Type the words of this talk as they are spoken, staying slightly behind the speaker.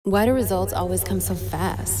Why do results always come so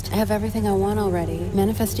fast? I have everything I want already.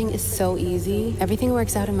 Manifesting is so easy. Everything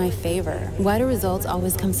works out in my favor. Why do results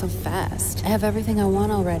always come so fast? I have everything I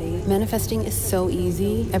want already. Manifesting is so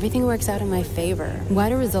easy. Everything works out in my favor. Why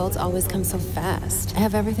do results always come so fast? I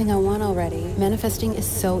have everything I want already. Manifesting is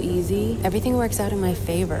so easy. Everything works out in my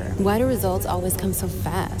favor. Why do results always come so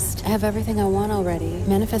fast? I have everything I want already.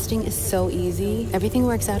 Manifesting is so easy. Everything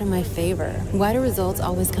works out in my favor. Why do results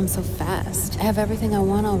always come so fast? I have everything I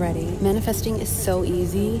want already. Manifesting is so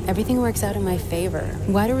easy. Everything works out in my favor.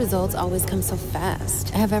 Why do results always come so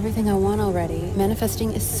fast? I have everything I want already.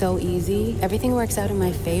 Manifesting is so easy. Everything works out in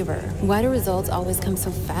my favor. Why do results always come so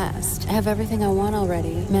fast? I have everything I want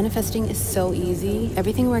already. Manifesting is so easy.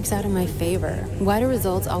 Everything works out in my favor. Why do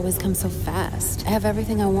results always come so fast? I have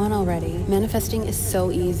everything I want already. Manifesting is so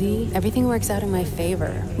easy. Everything works out in my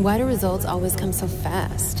favor. Why do results always come so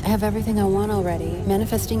fast? I have everything I want already.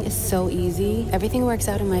 Manifesting is so easy. Everything works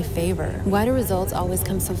out in my favor. Why do results always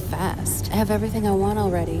come so fast? I have everything I want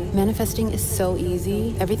already. Manifesting is so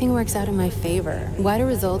easy. Everything works out in my favor. Why do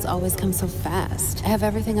results always come so fast? I have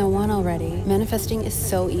everything I want already. Manifesting is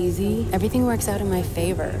so easy. Everything works out in my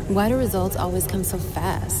favor. Why do results always come so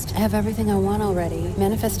fast? I have everything I want already.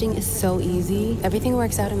 Manifesting is so easy. Everything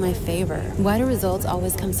works out in my favor. Why do results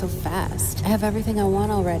always come so fast? I have everything I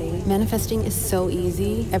want already. Manifesting is so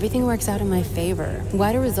easy. Everything works out in my favor.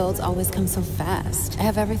 Why do results always come so fast? I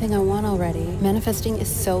have everything I want already. Manifesting is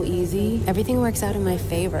so easy. Everything works out in my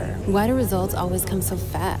favor. Why do results always come so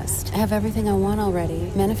fast? I have everything I want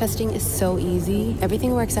already. Manifesting is so easy.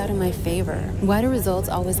 Everything works out in my favor. Why do results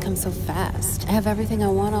always come so fast? I have everything I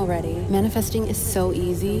want already. Manifesting is so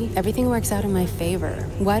easy. Everything works out in my favor.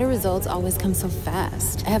 Why do results always come so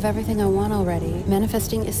fast? I have everything I want already. Manifesting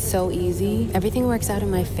is so easy. Everything works out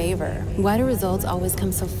in my favor. Why do results always come so fast? I have everything I want already. Manifesting is so easy. Everything works out in my favor. Why do results always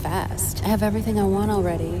come so fast? I have everything I want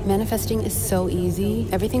already. Manifesting is so easy.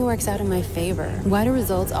 Everything works out in my favor. Why do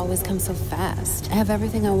results always come so fast? I have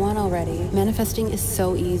everything I want already. Manifesting is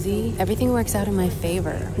so easy. Everything works out in my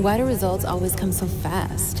favor. Why do results always come so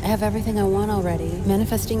fast? I have everything I want already.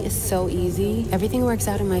 Manifesting is so easy. Everything works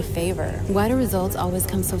out in my favor. Why do results always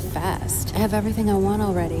come so fast? I have everything I want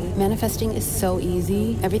already. Manifesting is so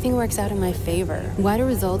easy. Everything works out in my favor. Why do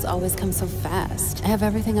results always come so fast? I have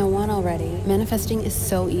everything I want already. Manifesting is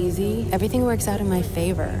so easy. Everything works out in my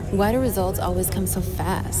favor. Why do results always come so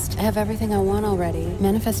fast? I have everything I want already.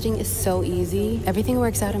 Manifesting is so easy. Everything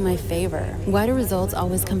works out in my favor. Why do results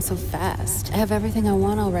always come so fast? I have everything I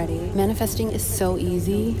want already. Manifesting is so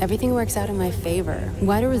easy. Everything works out in my favor.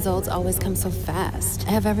 Why do results always come so fast?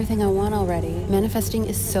 I have everything I want already. Manifesting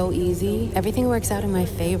is so easy. Everything works out in my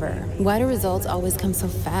favor. Why do results always come so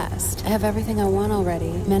fast? I have everything I want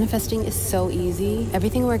already. Manifesting is so easy.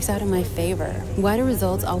 Everything works out in my favor. Why do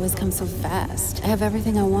results always come so fast? I have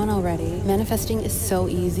everything I want already. Manifesting is so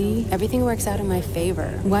easy. Everything works out in my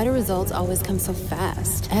favor. Why do results always come so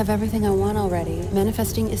fast? I have everything I want already.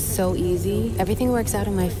 Manifesting is so easy. Everything works out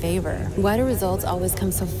in my favor. Why do results always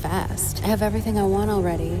come so fast? I have everything I want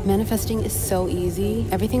already. Manifesting is so easy.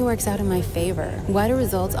 Everything works out in my favor. Why do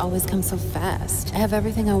results always come so fast? I have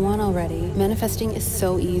everything I want already. Manifesting is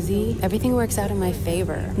so easy. Everything works out in my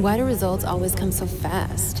favor. Why do results always come so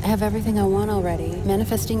fast? I have everything I want already.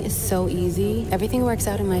 Manifesting is so easy. Everything works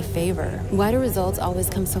out in my favor. Why do results always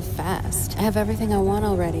come so fast? I have everything I want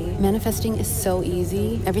already. Manifesting is so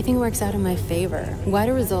easy. Everything works out in my favor. Why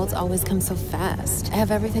do results always come so fast? I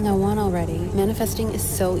have everything I want already. Manifesting is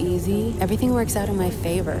so easy. Everything works out in my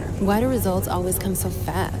favor. Why do results always come so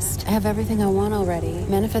fast? I have everything I want already.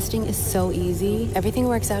 Manifesting is so easy. Everything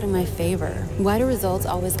works out in my favor. Why do results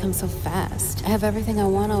always come so fast? I have everything I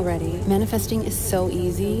want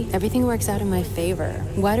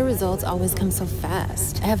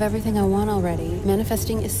already.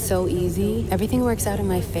 Manifesting is so easy. Everything works out in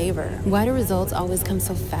my favor. Why do results always come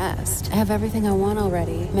so fast? I have everything I want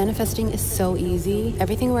already. Manifesting is so easy.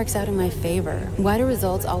 Everything works out in my favor. Why do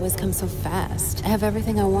results always come so fast? I have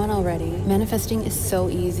everything I want already. Manifesting is so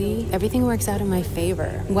easy. Everything works out in my favor.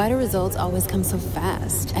 Why do results always come so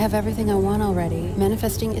fast? I have everything I want already.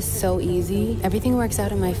 Manifesting is so easy. Everything works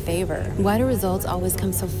out in my favor. Why do results always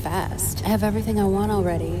come so fast? I have everything I want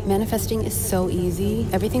already. Manifesting is so easy.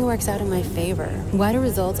 Everything works out in my favor. Why do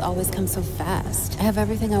results always come so fast? I have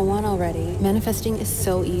everything I want already. Manifesting is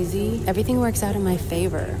so easy. Everything works out in my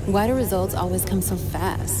favor. Why do results always come so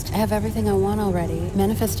fast? I have everything I want already.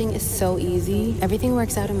 Manifesting is so easy. Everything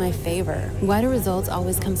works out in my favor. Why do results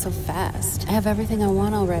always come so fast? I have everything I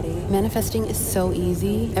want already. Manifesting is so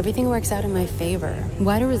easy. Everything works out in my favor.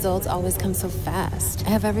 Why do results always come so fast? I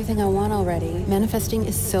have everything I want already. Manifesting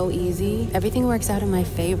is so easy. Everything works out in my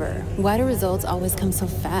favor. Why do results always come so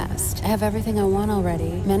fast? I have everything I I want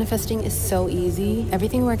already. Manifesting is so easy.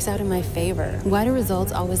 Everything works out in my favor. Why do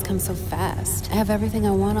results always come so fast? I have everything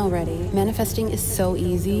I want already. Manifesting is so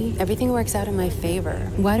easy. Everything works out in my favor.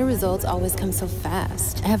 Why do results always come so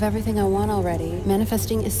fast? I have everything I want already.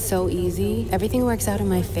 Manifesting is so easy. Everything works out in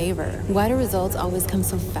my favor. Why do results always come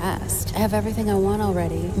so fast? I have everything I want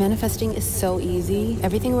already. Manifesting is so easy.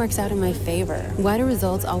 Everything works out in my favor. Why do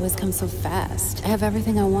results always come so fast? I have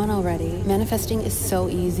everything I want already. Manifesting is so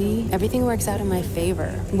easy. Everything works out in my favor.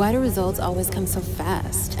 Why do results always come so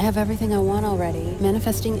fast? I have everything I want already.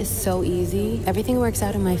 Manifesting is so easy. Everything works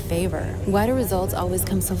out in my favor. Why do results always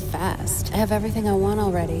come so fast? I have everything I want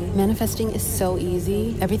already. Manifesting is so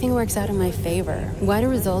easy. Everything works out in my favor. Why do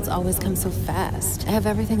results always come so fast? I have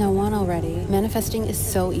everything I want already. Manifesting is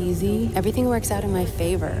so easy. Everything works out in my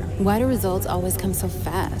favor. Why do results always come so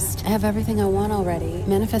fast? I have everything I want already.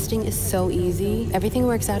 Manifesting is so easy. Everything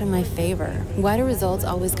works out in my favor. Why do results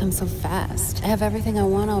always come so fast? I have everything I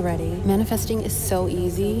want already. Manifesting is so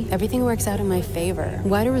easy. Everything works out in my favor.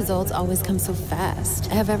 Why do results always come so fast?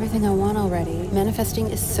 I have everything I want already. Manifesting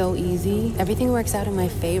is so easy. Everything works out in my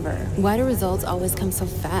favor. Why do results always come so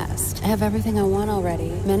fast? I have everything I want already.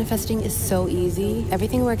 Manifesting is so easy.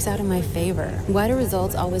 Everything works out in my favor. Why do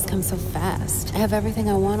results always come so fast? I have everything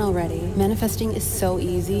I want already. Manifesting is so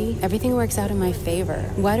easy. Everything works out in my favor.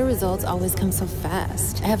 Why do results always come so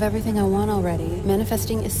fast? I have everything I want already.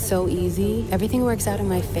 Manifesting is so easy. Everything works out in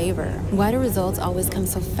my favor. Why do results always come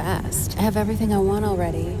so fast? I have everything I want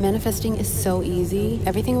already. Manifesting is so easy.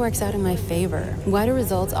 Everything works out in my favor. Why do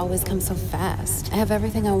results always come so fast? I have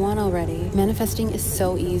everything I want already. Manifesting is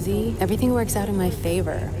so easy. Everything works out in my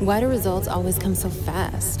favor. Why do results always come so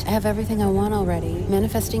fast? I have everything I want already.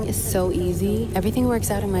 Manifesting is so easy. Everything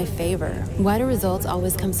works out in my favor. Why do results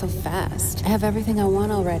always come so fast? I have everything I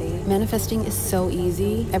want already. Manifesting is so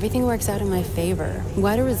easy. Everything works out in my favor.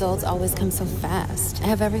 Why do results always come so fast? I have everything I want already. Manifesting is so easy. Everything works out in my favor. Why do results always come so fast? I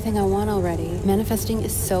have everything I want already. Manifesting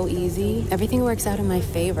is so easy. Everything works out in my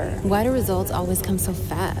favor. Why do results always come so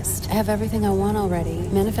fast? I have everything I want already.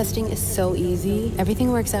 Manifesting is so easy.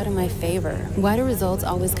 Everything works out in my favor. Why do results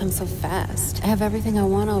always come so fast? I have everything I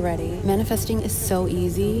want already. Manifesting is so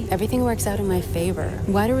easy. Everything works out in my favor.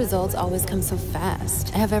 Why do results always come so fast? I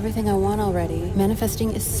have everything I want already. Manifesting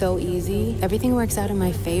is so easy. Everything works out in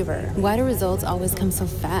my favor. Why do results always come so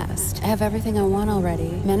fast? I have everything I want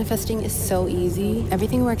already. Manifesting is so easy.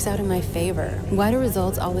 Everything works out in my favor. Why do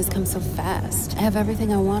results always come so fast? I have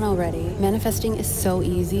everything I want already. Manifesting is so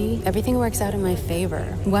easy. Everything works out in my favor.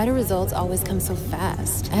 Why do results always come so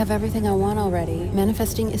fast? I have everything I want already.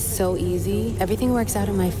 Manifesting is so easy. Everything works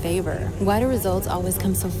out in my favor. Why do results always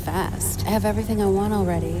come so fast? I have everything I want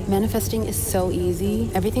already. Manifesting is so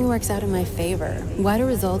easy. Everything works out in my favor. Why do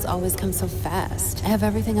results always come so fast? I have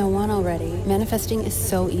everything I want already. Manifesting is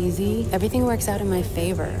so easy. Everything works out in my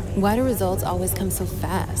favor. Why do results always come so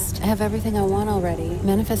fast? I have everything I want already.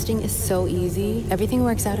 Manifesting is so easy. Everything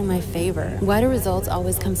works out in my favor. Why do results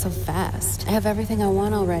always come so fast? I have everything I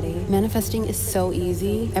want already. Manifesting is so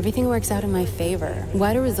easy. Everything works out in my favor.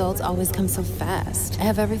 Why do results always come so fast? I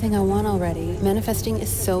have everything I want already. Manifesting is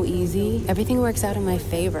so easy. Everything works out in my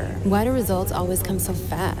favor. Why do results always come so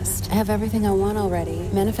fast? I have everything I want already.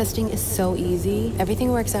 Manifesting is so easy.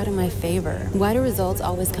 Everything works out in my favor. Why do results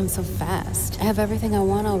always come so fast? I have everything I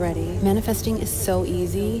want already. Manifesting is so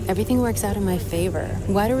easy. Everything works out in my favor.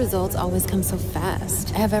 Why do results always come so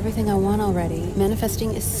fast? I have everything I want already.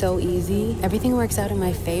 Manifesting is so easy. Everything works out in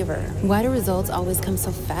my favor. Why do results always come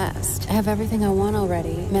so fast? I have everything I want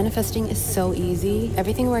already. Manifesting is so easy.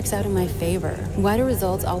 Everything works out in my favor. Why do results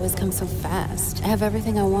always come so fast? I have everything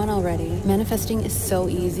I want already. Manifesting is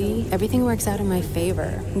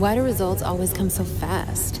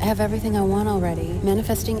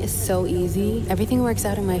so easy. Everything works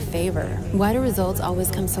out in my favor. Why do results always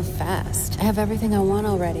come so fast? I have everything I want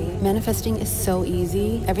already. Manifesting is so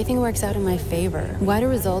easy. Everything works out in my favor. Why do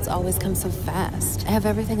results always come so fast? I have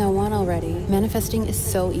everything I want already. Manifesting is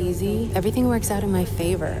so easy. Everything works out in my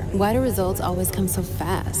favor. Why do results always come so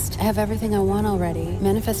fast? I have everything I want already.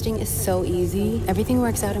 Manifesting is so easy. Everything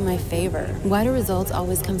works out in my favor. Why do results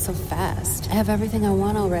always come so fast? I have everything I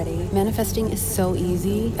want already. Manifesting is so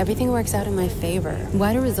easy. Everything works out in my favor.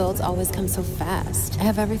 Why do results always come so fast? I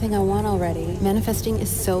have everything I want already. Manifesting is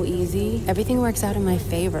so easy. Everything works out in my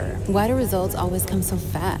favor. Why do results always come so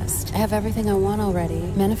fast? I have everything I want already.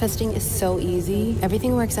 Manifesting is so easy.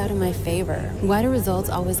 Everything works out in my favor. Why do results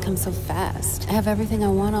always come so fast? I have everything I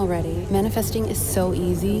want already. Manifesting is so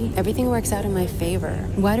easy. Everything works out in my favor.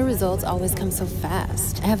 Why do results always come so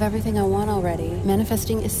fast? I have everything I want already.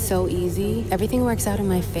 Manifesting is so easy. Everything works out in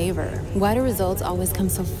my favor. Why do results always come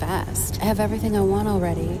so fast? I have everything I want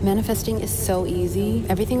already. Manifesting is so easy.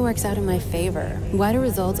 Everything Everything works out in my favor. Why do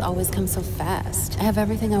results always come so fast? I have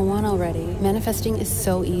everything I want already. Manifesting is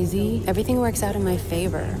so easy. Everything works out in my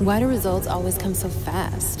favor. Why do results always come so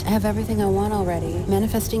fast? I have everything I want already.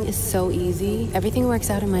 Manifesting is so easy. Everything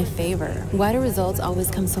works out in my favor. Why do results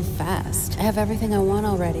always come so fast? I have everything I want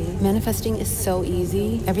already. Manifesting is so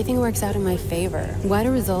easy. Everything works out in my favor. Why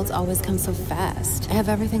do results always come so fast? I have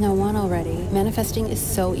everything I want already. Manifesting is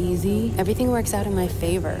so easy. Everything works out in my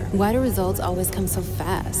favor. Why do results always come so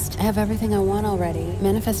fast? I have everything I want already.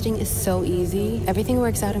 Manifesting is so easy. Everything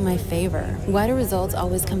works out in my favor. Why do results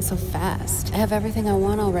always come so fast? I have everything I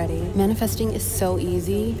want already. Manifesting is so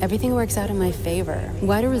easy. Everything works out in my favor.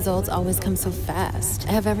 Why do results always come so fast?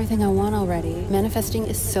 I have everything I want already. Manifesting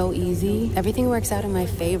is so easy. Everything works out in my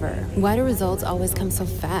favor. Why do results always come so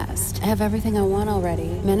fast? I have everything I want already.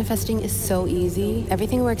 Manifesting is so easy.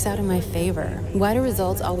 Everything works out in my favor. Why do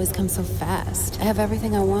results always come so fast? I have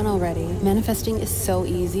everything I want already. Manifesting is so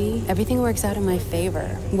easy. Everything works out in my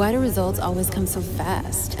favor. Why do results always come so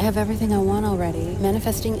fast? I have everything I want already.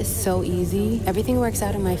 Manifesting is so easy. Everything works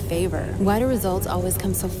out in my favor. Why do results always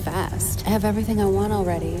come so fast? I have everything I want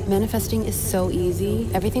already. Manifesting is so easy.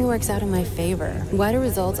 Everything works out in my favor. Why do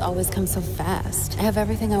results always come so fast? I have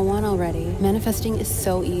everything I want already. Manifesting is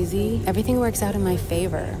so easy. Everything works out in my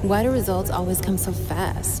favor. Why do results always come so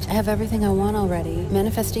fast? I have everything I want already.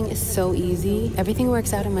 Manifesting is so easy. Everything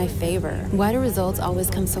works out in my favor. Why do results always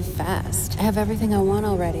come so fast? I have everything I want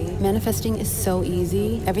already. Manifesting is so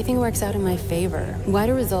easy. Everything works out in my favor. Why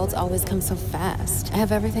do results always come so fast? I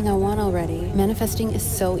have everything I want already. Manifesting is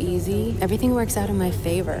so easy. Everything works out in my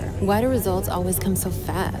favor. Why do results always come so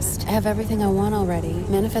fast? I have everything I want already.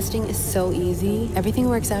 Manifesting is so easy. Everything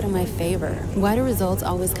works out in my favor. Why do results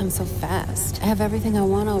always come so fast? I have everything I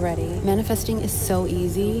want already. Manifesting is so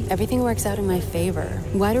easy. Everything works out in my favor.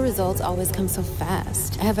 Why do results always come so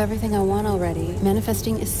fast? I have everything I want already.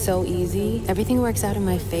 Manifesting is so easy. Everything works out in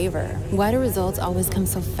my favor. Why do results always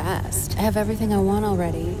come so fast? I have everything I want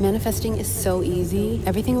already. Manifesting is so easy.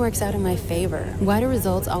 Everything works out in my favor. Why do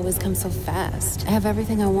results always come so fast? I have everything I want already. Manifesting is so easy. Everything works out in my favor. Why do results always come so fast? I have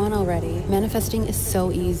everything I want already. Manifesting is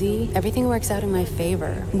so easy. Everything works out in my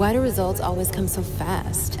favor. Why do results always come so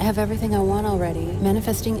fast? I have everything I want already.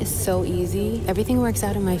 Manifesting is so easy. Everything works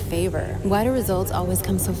out in my favor. Why do results always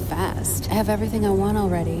come so fast? I have everything I want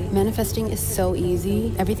already. Manifesting is so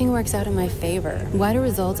easy. Everything works out in my favor. Why do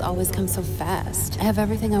results always come so fast? I have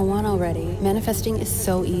everything I want already. Manifesting is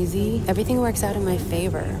so easy. Everything works out in my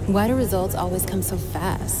favor. Why do results always come so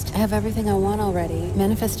fast? I have everything I want already.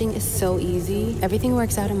 Manifesting is so easy. Everything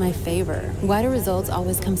works out in my favor. Why do results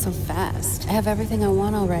always come so fast? I have everything I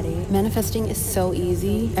want already. Manifesting is so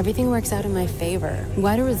easy. Everything works out in my favor.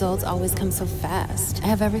 Why do results always come so fast? I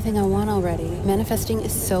have everything I want already. Manifesting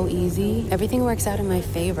is so easy. Everything works out in my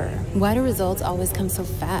favor. Why do results always come so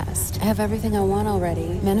fast? I have everything I want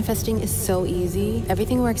already. Manifesting is so easy.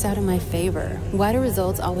 Everything works out in my favor. Why do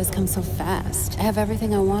results always come so fast? I have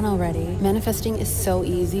everything I want already. Manifesting is so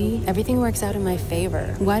easy. Everything works out in my favor.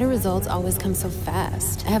 Why do results always come so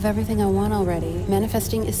fast? I have everything I want already.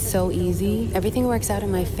 Manifesting is so easy. Everything works out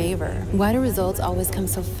in my favor. Why do results always come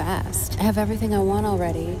so fast? I have everything I want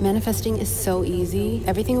already. Manifesting is so easy.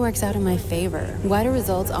 Everything works out in my favor. Why do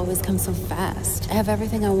results always come so fast? I have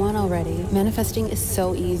everything I want already. Manifesting is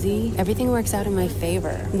so easy. Everything works out in my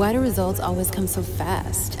favor. Why do results always come so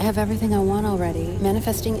fast? I have everything I want already.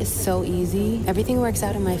 Manifesting is so easy. Everything works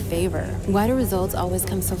out in my favor. Why do results always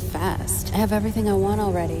come so fast? I have everything I want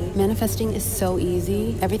already. Manifesting is so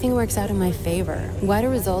easy. Everything works out in my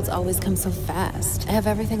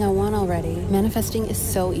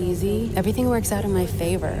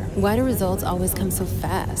favor. Why do results always come so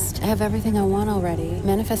fast? I have everything I want already.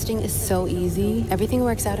 Manifesting is so easy. Everything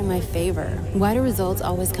works out in my favor. Why do results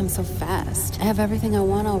always come so fast? I have everything I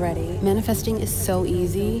want already. Manifesting is so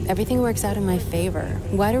easy. Everything works out in my favor.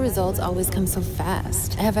 Why do results always come so fast?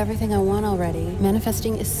 I have everything I want already.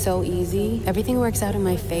 Manifesting is so easy. Everything works out in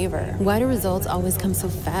my favor. Why do results always come so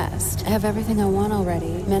fast? I have everything I want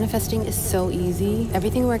already. Manifesting is so easy.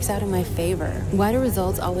 Everything works out in my favor. Why do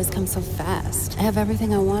results always come so fast? I have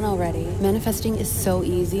everything I want already. Manifesting is so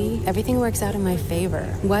easy. Everything works out in my favor.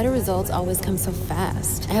 Why do results always come so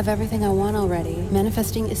fast? I have everything I want already.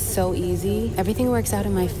 Manifesting is so easy. Everything works out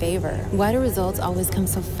in my favor. Why do results always come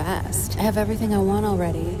so fast? I have everything I want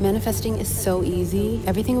already. Manifesting is so easy.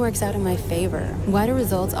 Everything works out in my favor. Why do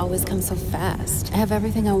results always come so fast? I have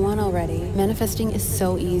everything I want already. Manifesting is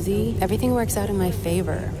so easy. Everything works out in my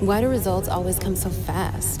favor. Why do results always come so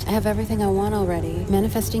fast. I have everything I want already.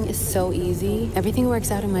 Manifesting is so easy. Everything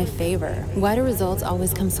works out in my favor. Why do results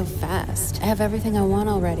always come so fast? I have everything I want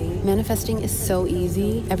already. Manifesting is so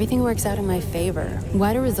easy. Everything works out in my favor.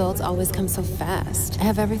 Why do results always come so fast? I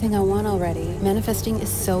have everything I want already. Manifesting is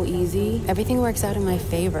so easy. Everything works out in my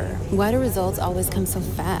favor. Why do results always come so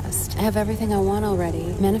fast? I have everything I want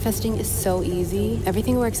already. Manifesting is so easy.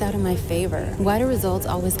 Everything works out in my favor. Why do results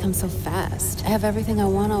always come so fast? I have everything I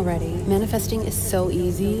want already. Manifesting is so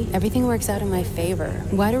easy. Everything works out in my favor.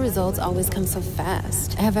 Why do results always come so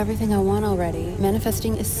fast? I have everything I want already.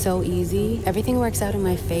 Manifesting is so easy. Everything works out in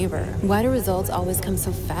my favor. Why do results always come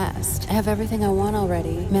so fast? I have everything I want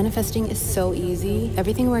already. Manifesting is so easy.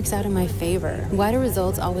 Everything works out in my favor. Why do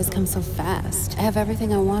results always come so fast? I have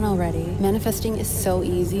everything I want already. Manifesting is so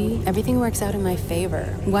easy. Everything works out in my favor.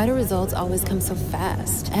 Why do results always come so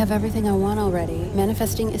fast? I have everything I want already.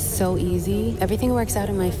 Manifesting is so easy. Everything works out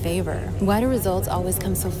in my favor. Why do results always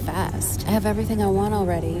come so fast? I have everything I want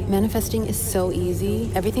already. Manifesting is so easy.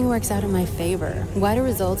 Everything works out in my favor. Why do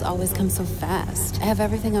results always come so fast? I have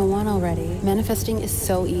everything I want already. Manifesting is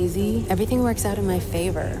so easy. Everything works out in my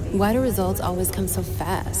favor. Why do results always come so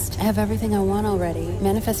fast? I have everything I want already.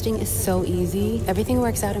 Manifesting is so easy. Everything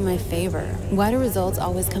works out in my favor. Why do results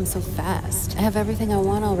always come so fast? I have everything I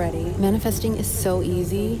want already. Manifesting is so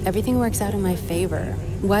easy. Everything works out in my favor.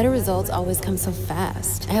 Why do results always come so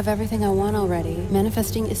fast? I have everything I want already.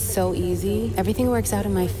 Manifesting is so easy. Everything works out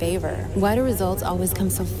in my favor. Why do results always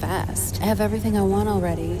come so fast? I have everything I want already. Manifesting is so easy. Everything works out in my favor. Why do results always come so fast? I have everything I want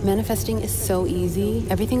already. Manifesting is so easy.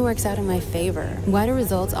 Everything works out in my favor. Why do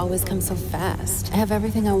results always come so fast? I have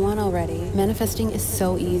everything I want already.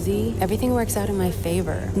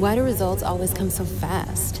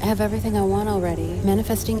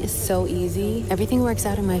 Manifesting is so easy. Everything works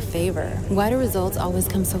out in my favor. Why do results always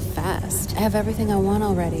come so fast? I have everything I want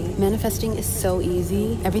already. Manifesting is so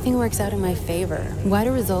easy. Everything works out in my favor. Why do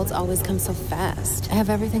results always come so fast? I have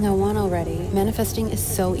everything I want already. Manifesting is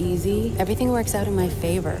so easy. Everything works out in my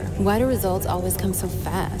favor. Why do results always come so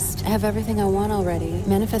fast? I have everything I want already.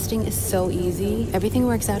 Manifesting is so easy. Everything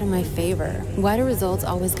works out in my favor. Why do results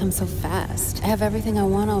always come so fast? I have everything I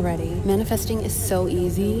want already. Manifesting is so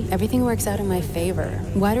easy. Everything works out in my favor.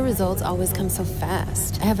 Why do results always come so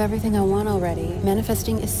fast? I have everything I want already. Manifesting is so easy. Everything works out in my favor. Why do results always come so fast? I have everything I want already.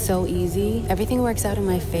 Manifesting is so easy. Everything works out in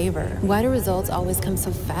my favor. Why do results always come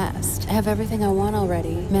so fast? I have everything I want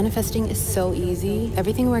already. Manifesting is so easy.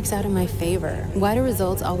 Everything works out in my favor. Why do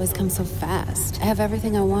results always come so fast? I have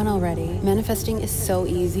everything I want already. Manifesting is so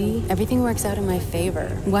easy. Everything works out in my favor.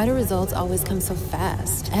 Why do results always come so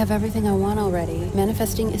fast? I have everything I want already.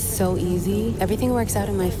 Manifesting is so easy. Everything works out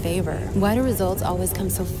in my favor. Why do results always come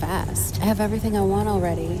so fast? I have everything I want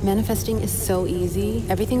already. Manifesting is so easy.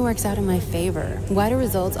 Everything works out in my favor. Why do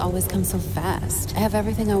results always come so fast? I have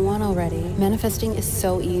everything I want already. Manifesting is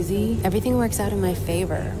so easy. Everything works out in my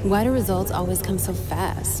favor. Why do results always come so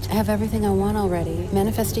fast? I have everything I want already.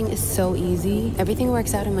 Manifesting is so easy. Everything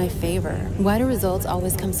works out in my favor. Why do results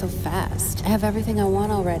always come so fast? I have everything I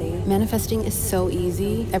want already. Manifesting is so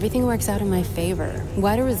easy. Everything works out in my favor.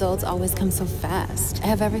 Why do results always come so fast? I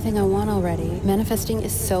have everything I want already. Manifesting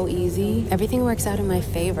is so easy. Everything works out in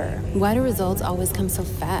my favor. Why do results always come so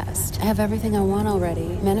fast? I have everything I want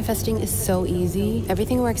already. Manifesting is so easy.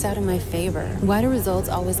 Everything works out in my favor. Why do results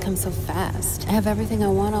always come so fast? I have everything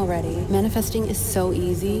I want already. Manifesting is so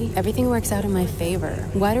easy. Everything works out in my favor.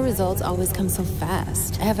 Why do results always come so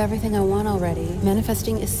fast? I have everything I want already.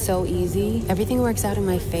 Manifesting is so easy. Everything works out in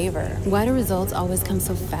my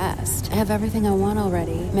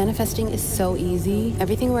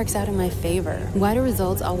favor. Why do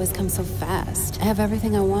results always come so fast? I have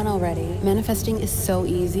everything I want already. Manifesting is so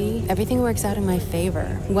easy. Everything works out in my favor.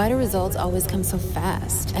 Why do results always come so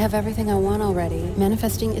fast? I have everything I want already.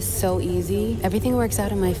 Manifesting is so easy. Everything works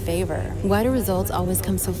out in my favor. Why do results always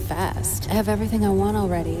come so fast? I have everything I want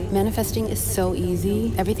already. Manifesting is so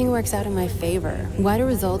easy. Everything works out in my favor. Why do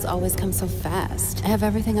results always come so fast? I have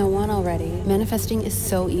everything I want already. Manifesting is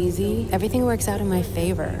so easy. Everything works out in my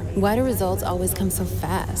favor. Why do results always come so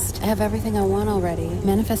fast? I have everything I want already.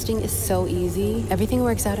 Manifesting is so easy. Everything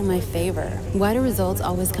works out in my favor. Why do results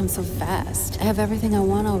always come so fast? I have everything I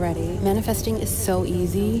want already. Manifesting is so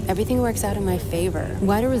easy. Everything works out in my favor.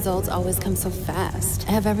 Why do results always come so fast?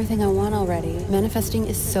 I have everything I want already. Manifesting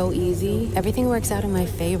is so easy. Everything works out in my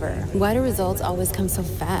favor. Why do results always come so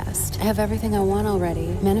fast? I have everything I want already.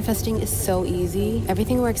 Manifesting is so easy.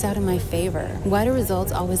 Everything works out in my favor. Why do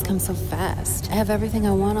results always come so fast? I have everything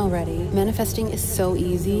I want already. Manifesting is so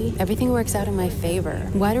easy. easy. Everything works out in my favor.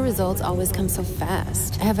 Why do results always come so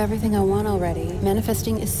fast? I have everything I want already.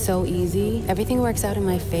 Manifesting is so easy. Everything works out in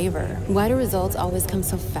my favor. Why do results always come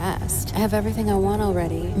so fast? I have everything I want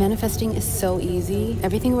already. Manifesting is so easy.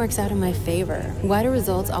 Everything works out in my favor. Why do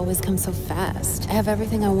results always come so fast? I have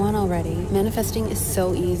everything I want already. Manifesting is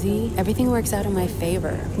so easy. Everything works out in my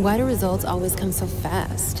favor. Why do results always come so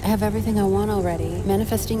fast? I have everything I want already.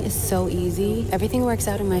 Manifesting is so easy. Everything works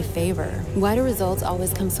out in my favor. Why do results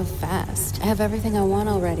always come so fast? I have everything I want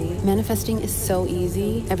already. Manifesting is so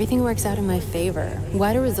easy. Everything works out in my favor.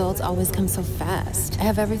 Why do results always come so fast? I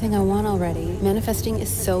have everything I want already. Manifesting is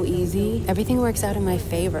so easy. Everything works out in my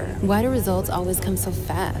favor. Why do results always come so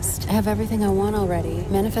fast? I have everything I want already.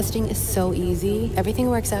 Manifesting is so easy. Everything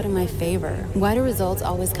works out in my favor. Why do results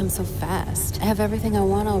always come so fast? I have everything I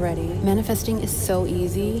want already. Manifesting is so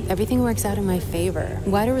easy. Everything works out in my favor.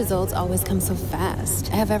 Why do results always come so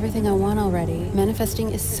fast? I have everything I want already. Manifesting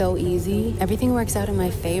is so easy. Everything works out in my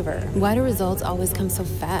favor. Why do results always come so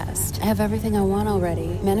fast? I have everything I want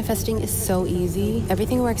already. Manifesting is so easy.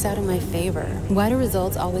 Everything works out in my favor. Why do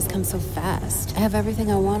results always come so fast? I have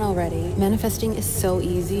everything I want already. Manifesting is so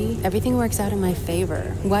easy. Everything works out in my favor.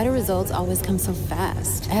 Why do results always come so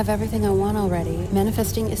fast? I have everything I want already.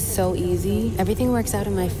 Manifesting is so easy. Everything works out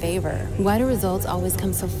in my favor. Why do results always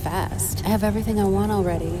come so fast? I have everything I want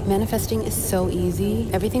already. Manifesting is so easy.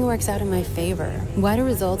 Everything works out in my favor. Why do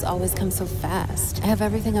results always come so fast? I have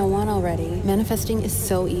everything I want already. Manifesting is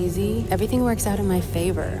so easy. Everything works out in my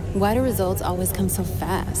favor. Why do results always come so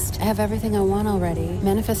fast? I have everything I want already.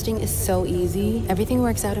 Manifesting is so easy. Everything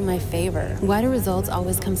works out in my favor. Why do results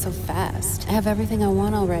always come so fast? I have everything I want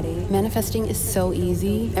already. Manifesting is so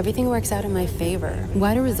easy. Everything works out in my favor.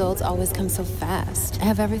 Why do results always come so fast? I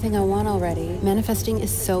have everything I want already. Manifesting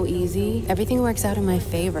is so easy. Everything works out in my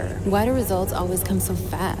favor. Why do results always come so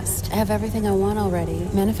fast? I have everything I want already.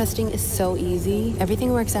 Manifesting is so easy.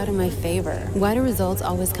 Everything works out in my favor. Why do results always come so fast? I have everything I want already. Manifesting is so easy. Everything works out in my favor. Why do results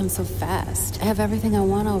always come so fast? I have everything I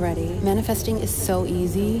want already. Manifesting is so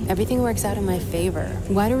easy. Everything works out in my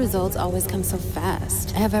favor. Why do results always come so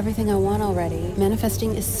fast? I have everything I want already.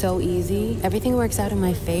 Manifesting is so easy. Everything works out in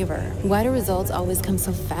my favor. Why do results always come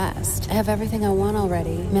so fast? I have everything I want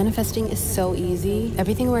already. Manifesting is so easy.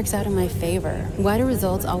 Everything works out in my favor. Why do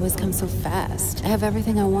results always come so fast? I have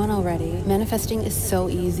everything I want already. Manifesting is so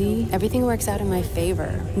easy. Everything works out in my favor.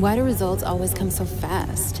 Why do results always come so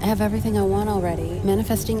fast? I have everything I want already.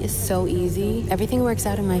 Manifesting is so easy. Everything works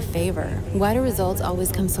out in my favor. Why do results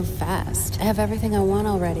always come so fast? I have everything I want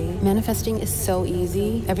already. Manifesting is so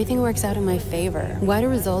easy. Everything works out in my favor. Why do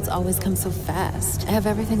results always come so fast? I have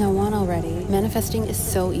everything I want already. Manifesting is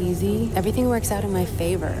so easy. Everything works out in my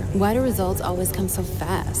favor. Why do results always come so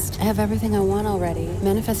fast? I have everything I want already.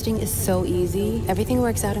 Manifesting is so easy. Everything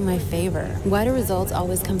works out in my favor. Why do results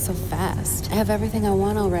always come so fast? I have everything I want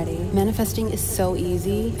already. Manifesting is so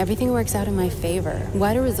easy. Everything works out in my favor. Why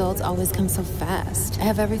do results always come so fast? I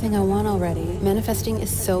have everything I want already. Manifesting is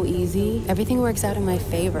so easy. Everything works out in my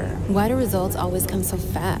favor. Why do results always come so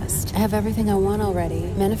fast? I have everything I want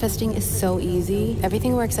already. Manifesting is so easy.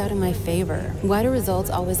 Everything works out in my favor. Why do results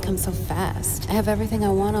always come so fast? I have everything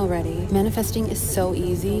I want already. Manifesting is so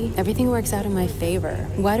easy. Everything works out in my favor.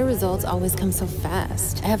 Why do results always come so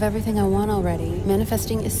fast? I have everything I want already.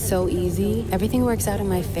 Manifesting is so easy. Everything works out in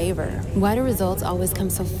my favor. Why do results always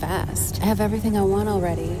come so fast? I have everything I want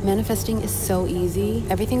already. Manifesting is so easy.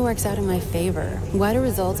 Everything works out in my favor. Why do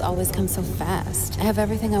results always come so fast? I have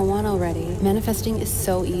everything I want already. Manifesting is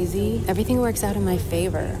so easy. Everything works out in my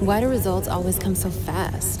favor. Why do results always come so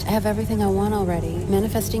fast? I have everything I want already.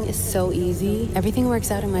 Manifesting is so easy. Everything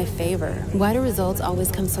works out in my favor.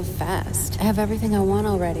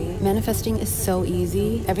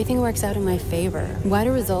 Why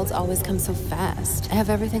do results always come so fast? I have everything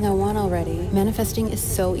I want already. Manifesting is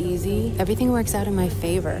so easy. Everything works out in my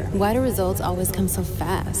favor. Why do results always come so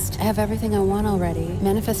fast? I have everything I want already.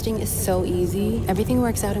 Manifesting is so easy. Everything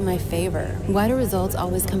works out in my favor. Why do results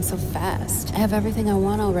always come so fast? I have everything I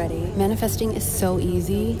want already. Manifesting is so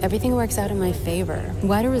easy. Everything works out in my favor.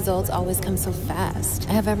 Why do results always come so fast?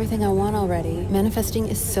 I have everything I want already. Manifesting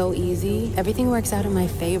is so easy. Everything works out in my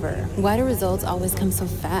favor. Why do results always come so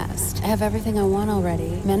fast? I have everything I want already.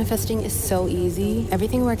 Manifesting is so easy.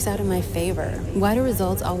 Everything works out in my favor. Why do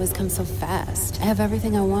results always come so fast? I have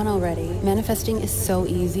everything I want already. Manifesting is so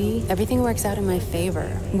easy. Everything works out in my favor.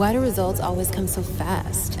 Why do results always come so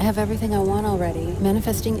fast? I have everything I want already.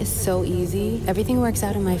 Manifesting is so easy. Everything works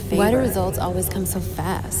out in my favor. Why do results always come so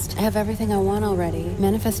fast? I have everything I want already.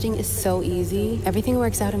 Manifesting is so easy. Everything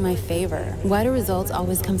works out in my favor. Why do results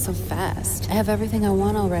always come so fast? I have everything I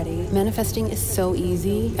want already. Manifesting is so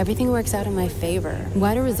easy. Everything works out in my favor.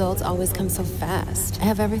 Why do results always come so fast. I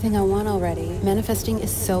have everything I want already. Manifesting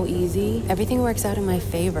is so easy. Everything works out in my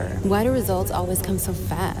favor. Why do results always come so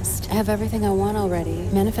fast? I have everything I want already.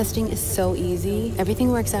 Manifesting is so easy.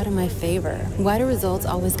 Everything works out in my favor. Why do results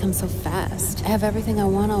always come so fast? I have everything I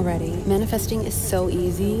want already. Manifesting is so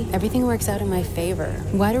easy. Everything works out in my favor.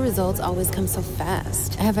 Why do results always come so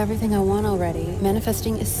fast? I have everything I want already.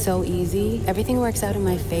 Manifesting is so easy. Everything works out in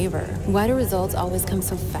my favor. Why do results always come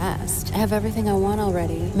so fast? I have everything I want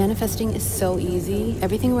already. Manifesting is so easy.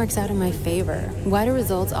 Everything works out in my favor. Why do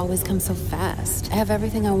results always come so fast? I have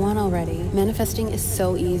everything I want already. Manifesting is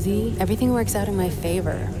so easy. Everything works out in my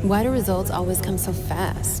favor. Why do results always come so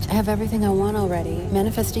fast? I have everything I want already.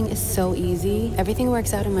 Manifesting is so easy. Everything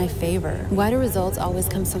works out in my favor. Why do results always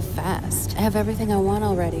come so fast? I have everything I want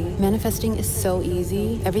already. Manifesting is so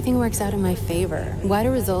easy. Everything works out in my favor. Why do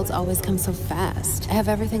results always come so fast? I have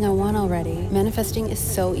everything I want already. Manifesting is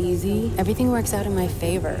so easy. Everything works out in my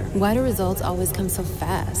favor. Why do results always come so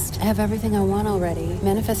fast? I have everything I want already.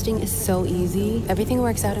 Manifesting is so easy. Everything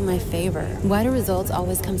works out in my favor. Why do results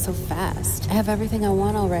always come so fast? I have everything I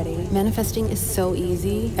want already. Manifesting is so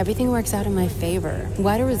easy. Everything works out in my favor.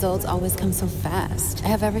 Why do results always come so fast? I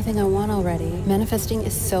have everything I want already. Manifesting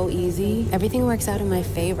is so easy. Everything works out in my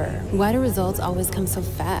favor. Why do results always come so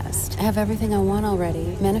fast? I have everything I want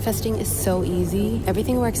already. Manifesting is so easy.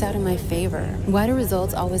 Everything works out in my favor. Why do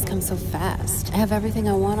results always come so fast? I have everything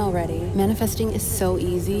I want already. Manifesting is so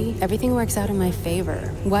easy. Everything works out in my favor.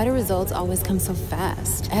 Why do results always come so fast? I have everything I want already. Manifesting is so easy. Everything works out in my favor. Why do results always come so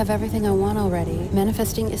fast? I have everything I want already.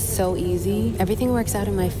 Manifesting is so easy. Everything works out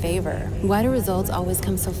in my favor. Why do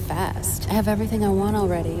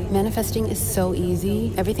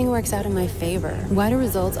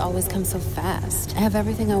results always come so fast? I have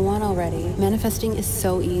everything I want already. Manifesting is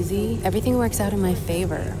so easy. Everything works out in my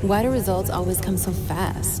favor. Why do results always come so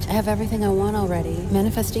fast? I have everything I want already.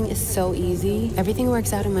 Manifesting is so easy. Everything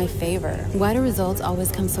works out in my favor. Why do results always come so fast? I have everything I want already. Manifesting is so easy. Everything works out in my favor. Why do results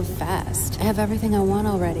always come so fast? I have everything I want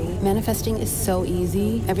already. Manifesting is so easy.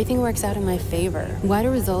 Everything works out in my favor. Why do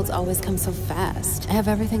results always come so fast? I have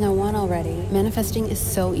everything I want already. Manifesting is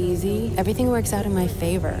so easy. Everything works out in my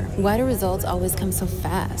favor. Why do results always come so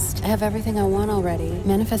fast? I have everything I want already.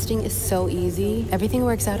 Manifesting is so easy. Everything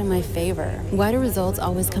works out in my favor. Why do results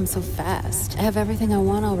always come so fast? I have everything I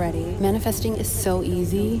want already. Manifesting is so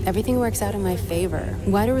easy. Everything works out in my favor.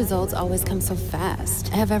 Why do results always come so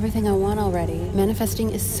fast? I have everything I want already. Manifesting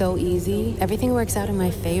is so easy. Everything works out in my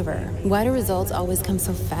favor. Why do results always come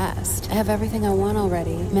so fast? I have everything I want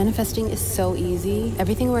already. Manifesting is so easy.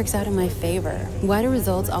 Everything works out in my favor. Why do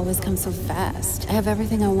results always come so fast? I have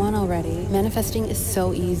everything I want already. Manifesting is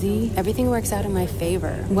so easy. Everything works out in my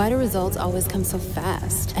favor. Why do results always come so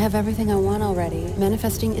fast? I have everything I want already.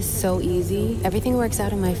 Manifesting is so easy. Everything works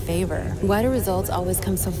out in my favor. Why do results always come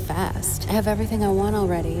so fast? I have everything I want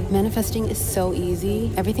already. Manifesting is so easy.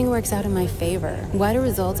 Everything works out in my favor. Why do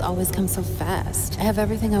results always come so fast? I have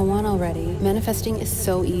everything I want already. Manifesting is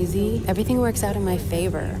so easy. Everything works out in my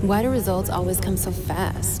favor. Why do results always come so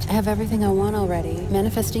fast? I have everything I want already.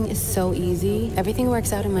 Manifesting is so easy. Everything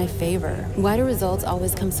works out in my favor. Why do results always come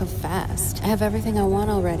so fast? I have everything I want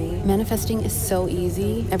already. Manifesting is so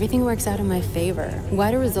easy. Everything works out in my favor.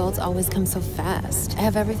 Why do results always come so fast? I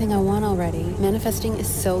have everything I want already. Manifesting is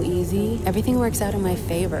so easy. Everything works out in my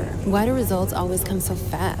favor. Why do results always come so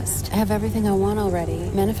fast? I have everything I want already.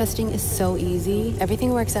 Manifesting is so easy.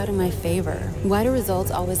 Everything works out in my favor. Why do results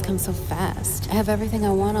always come so fast? I have everything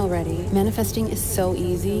I want already. Manifesting is so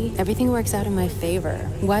easy. Everything works out in my favor.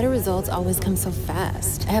 Why do results always come so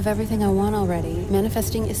fast? I have everything I want already. Manifesting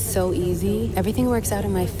is so easy. Everything works out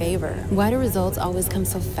in my favor. Why do results always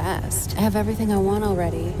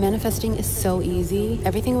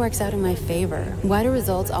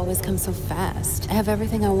come so fast? I have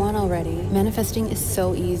everything I want already. Manifesting is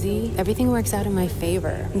so easy. Everything works out in my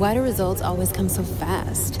favor. Why do results always come so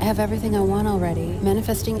fast? I have everything I want already.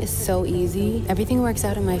 Manifesting is so easy. Everything works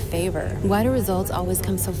out in my favor. Why do results always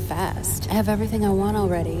come so fast? I have everything I want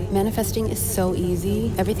already. Manifesting is so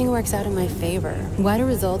easy. Everything works out in my favor. Why do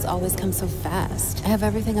results always come so fast? I have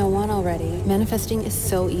everything I want already. Manifesting is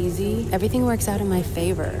so easy. Everything works out in my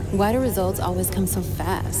favor. Why do results always come so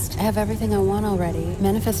fast? I have everything I want already.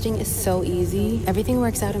 Manifesting is so easy. Everything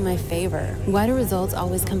works out in my favor. Why do results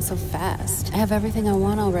always come so fast? I have everything I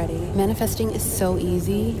want already. Manifesting is so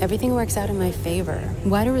easy. Everything works out in my favor.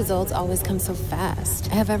 Why do results always come so fast?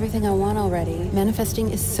 I have everything I want already. Manifesting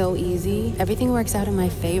is so easy. Everything works out in my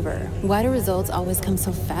favor. Why do results always come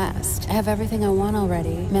so fast? I have everything I want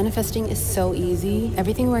already. Manifesting is so easy.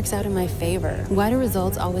 Everything works out in my favor. Why do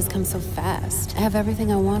results always come so fast? I have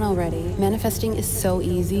everything I want already. Manifesting is so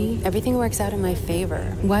easy. Everything works out in my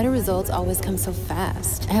favor. Why do results always come so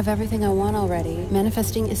fast? I have everything I want already. Manifesting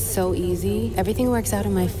Manifesting is so easy. Everything works out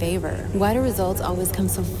in my favor. Why do results always come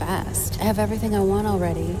so fast? I have everything I want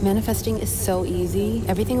already. Manifesting is so easy.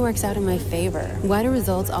 Everything works out in my favor. Why do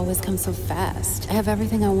results always come so fast? I have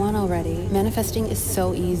everything I want already. Manifesting is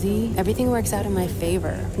so easy. Everything works out in my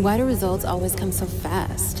favor. Why do results always come so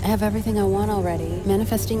fast? I have everything I want already.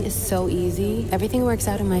 Manifesting is so easy. Everything works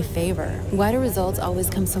out in my favor. Why do results always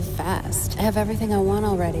come so fast? I have everything I want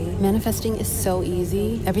already. Manifesting is so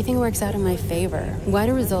easy. Everything works out in my favor. Why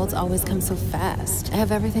do results always come so fast? I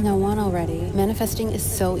have everything I want already. Manifesting is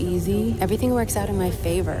so easy. Everything works out in my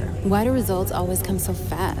favor. Why do results always come so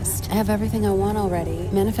fast? I have everything I want already.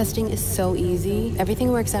 Manifesting is so easy. Everything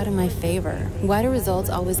works out in my favor. Why do results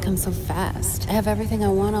always come so fast? I have everything I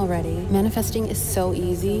want already. Manifesting is so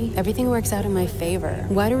easy. Everything works out in my favor.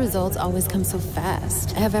 Why do results always come so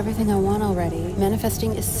fast? I have everything I want already.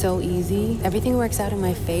 Manifesting is so easy. Everything works out in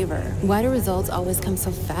my favor. Why do results always come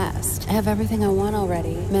so fast? I have everything I want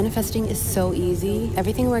already. Manifesting is so easy.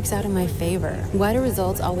 Everything works out in my favor. Why do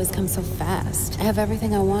results always come so fast? I have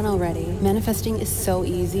everything I want already. Manifesting is so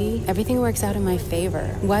easy. Everything works out in my favor.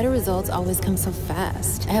 Why do results always come so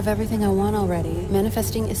fast? I have everything I want already.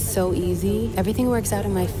 Manifesting is so easy. Everything works out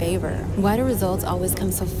in my favor. Why do results always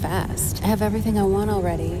come so fast? I have everything I want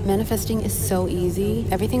already. Manifesting is so easy.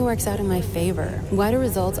 Everything works out in my favor. Why do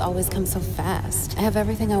results always come so fast? I have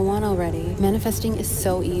everything I want already. Manifesting is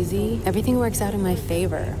so easy. Everything works out in my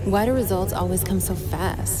favor. Why do results always come so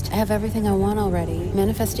fast? I have everything I want already.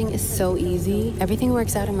 Manifesting is so easy. Everything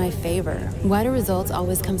works out in my favor. Why do results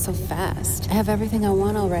always come so fast? I have everything I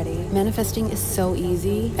want already. Manifesting is so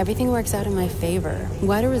easy. Everything works out in my favor.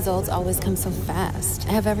 Why do results always come so fast?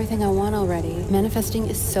 I have everything I want already. Manifesting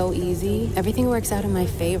is so easy. Everything works out in my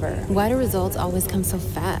favor. Why do results always come so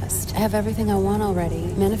fast? I have everything I want already.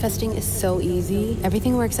 Manifesting is so easy.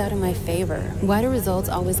 Everything works out in my favor. Why do results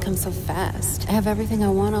always come so fast? I have everything I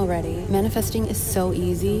want already. Manifesting is so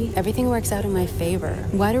easy. Everything works out in my favor.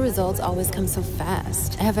 Why do results always come so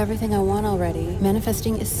fast? I have everything I want already.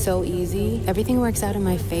 Manifesting is so easy. Everything works out in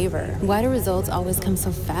my favor. Why do results always come so fast? I have everything I want already. Manifesting is so easy. Everything works out in my favor. Why do results always come so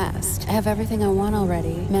fast? I have everything I want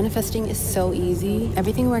already. Manifesting is so easy.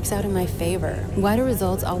 Everything works out in my favor. Why do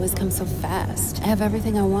results always come so fast? I have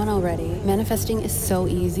everything I want already. Manifesting is so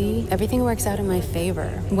easy. Everything works out in my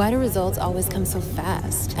favor. Why do results always come so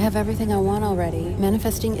fast? I have everything I want already.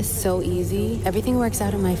 Manifesting is so easy. Everything works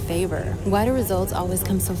out in my favor. Why do results always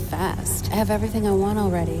come so fast? I have everything I want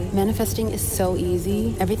already. Manifesting is so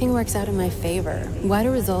easy. Everything works out in my favor. Why do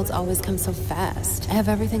results always come so fast? I have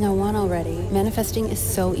everything I want already. Manifesting is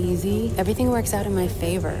so easy. Everything works out in my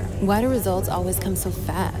favor. Why do results always come so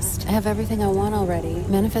fast? I have everything I want already.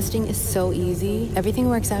 Manifesting is so easy. Everything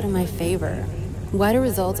works out in my favor. Why do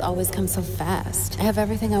results always come so fast? I have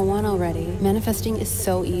everything I want already. Manifesting is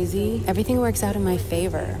so easy. Everything works out in my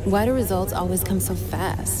favor. Why do results always come so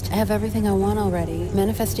fast? I have everything I want already.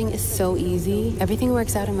 Manifesting is so easy. Everything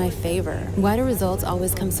works out in my favor. Why do results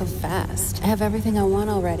always come so fast? I have everything I want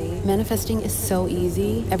already. Manifesting is so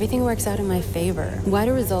easy. Everything works out in my favor. Why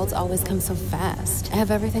do results always come so fast? I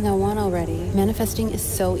have everything I want already. Manifesting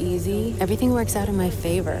is so easy. Everything works out in my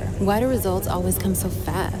favor. Why do results always come so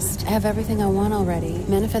fast? I have everything I want already.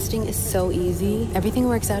 Manifesting is so easy. Everything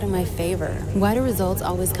works out in my favor. Why do results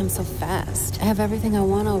always come so fast? I have everything I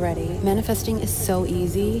want already. Manifesting is so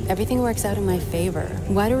easy. Everything works out in my favor.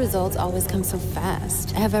 Why do results always come so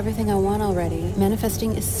fast? I have everything I want already.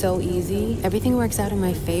 Manifesting is so easy. Everything works out in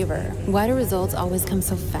my favor. Why do results always come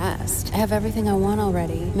so fast? I have everything I want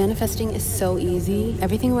already. Manifesting is so easy.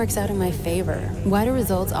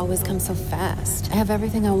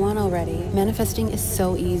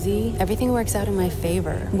 Everything works out in my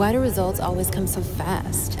favor. Why do results always come so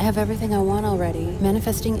fast? I have everything I want already.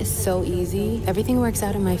 Manifesting is so easy. Everything works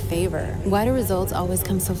out in my favor. Why do results always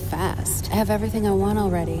come so fast? I have everything I want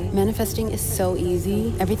already. Manifesting is so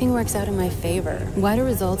easy. Everything works out in my favor. Why do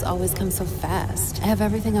results always come so fast? I have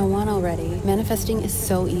everything I want already. Manifesting is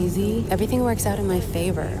so easy. Everything works out in my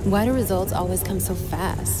favor. Why do results always come so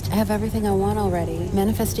fast? I have everything I want already.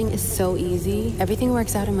 Manifesting is so easy. Everything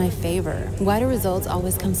works out in my favor. Why do results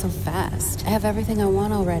always come so fast? I have everything I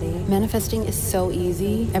want already. Manifesting is so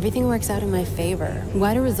easy. Everything works out in my favor.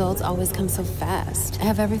 Why do results always come so fast? I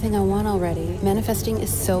have everything I want already. Manifesting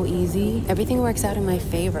is so easy. Everything works out in my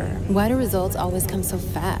favor. Why do results always come so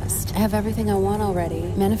fast? I have everything I want already.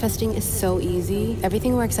 Manifesting is so easy.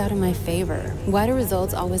 Everything works out in my favor. Why do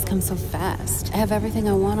results always come so fast? I have everything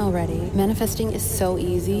I want already. Manifesting is so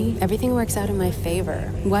easy. Everything works out in my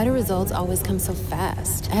favor. Why do results always come so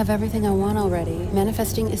fast? I have everything I want already.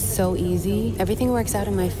 Manifesting is so easy. easy. Everything works out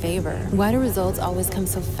in my favor. Why do results always come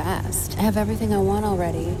so fast? I have everything I want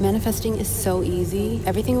already. Manifesting is so easy.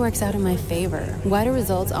 Everything works out in my favor. Why do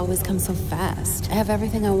results always come so fast? I have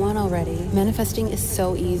everything I want already. Manifesting is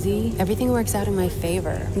so easy. Everything works out in my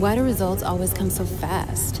favor. Why do results always come so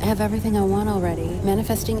fast? I have everything I want already.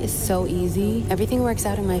 Manifesting is so easy. Everything works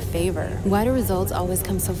out in my favor. Why do results always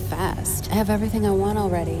come so fast? I have everything I want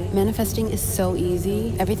already. Manifesting is so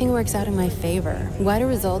easy. Everything works out in my favor. Why do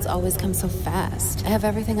results always come so fast? I have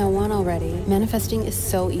everything I want already. Manifesting is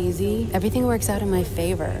so easy. Everything works out in my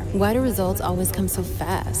favor. Why do results always come so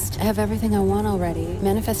fast? I have everything I want already.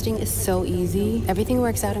 Manifesting is so easy. Everything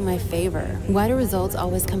works out in my favor. Why do results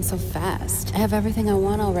always come so fast? I have everything I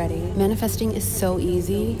want already. Manifesting is so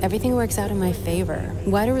easy. Everything works out in my favor.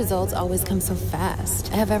 Why do results always come so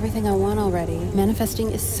fast? I have everything I want already.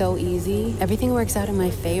 Manifesting is so easy. Everything works out in my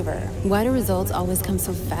favor. Why do results always come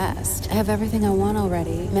so fast? I have everything I want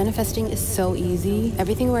already. Manifesting is so easy.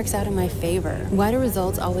 Everything works out in my favor. Why do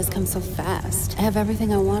results always come so fast? I have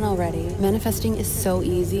everything I want already. Manifesting is so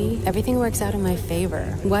easy. Everything works out in my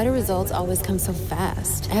favor. Why do results always come so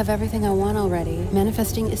fast? I have everything I want already.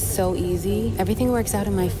 Manifesting is so easy. Everything works out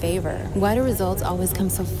in my favor. Why do results always come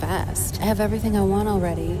so fast? I have everything I want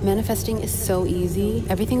already. Manifesting is so easy.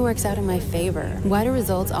 Everything works out in my favor. Why do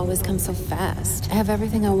results always come so fast? I have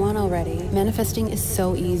everything I want already. Manifesting is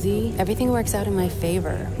so easy. Everything works out in my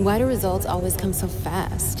favor. Why do results always come so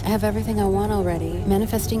fast? I have everything I want already.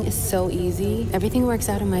 Manifesting is so easy. Everything works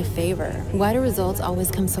out in my favor. Why do results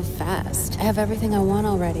always come so fast? I have everything I want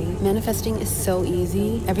already. Manifesting is so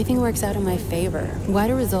easy. Everything works out in my favor. Why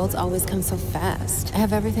do results always come so fast? I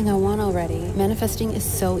have everything I want already. Manifesting is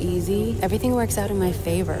so easy. Everything works out in my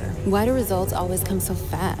favor. Why do results always come so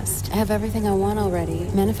fast? I have everything I want already.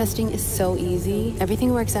 Manifesting is so easy.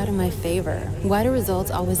 Everything works out in my favor. Why do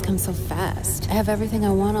results always come so fast? I have everything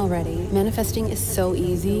I want already. Manifesting is so easy. Everything works out in my favor. Why do results always come so fast? I have everything I want already. Manifesting is so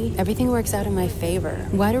easy. Everything works out in my favor.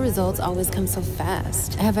 Why do results always come so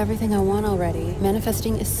fast? I have everything I want already.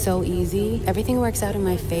 Manifesting is so easy. Everything works out in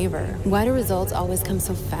my favor. Why do results always come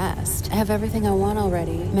so fast? I have everything I want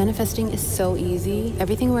already. Manifesting is so easy.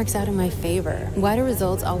 Everything works out in my favor. Why do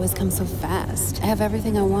results always come so fast? I have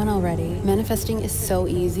everything I want already. Manifesting is so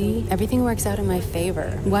easy. Everything works out in my favor.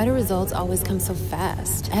 Why do results always come so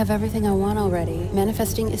fast? I have everything I want already.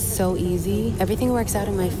 Manifesting is so easy. Everything works out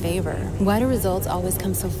in my favor. Why do results always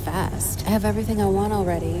come so fast? I have everything I want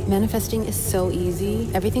already. Manifesting is so easy.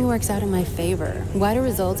 Everything works out in my favor. Why do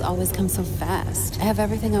results always come so fast? I have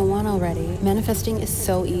everything I want already. Manifesting is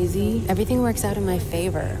so easy. Everything works out in my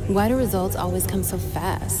favor. Why do results always come so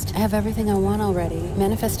fast? I have everything I want already.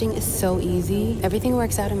 Manifesting is so easy. Everything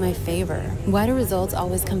works out in my favor. Why do results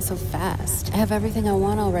always come so fast? I have everything I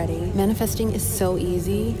want already. Manifesting is so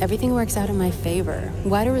easy. Everything works out in my favor.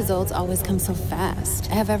 Why do results always come so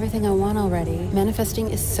fast? I have everything I want already. Manifesting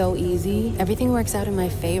is so easy. Everything works out in my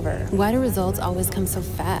favor. Why do results always come so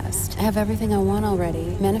fast? I have everything I want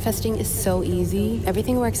already. Manifesting is so easy.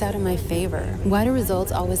 Everything works out in my favor. Why do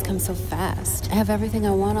results always come so fast? I have everything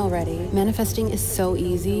I want already. Manifesting is so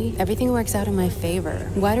easy. Everything works out in my favor.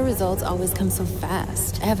 Why do results always come so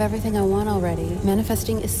fast? I have everything I want already.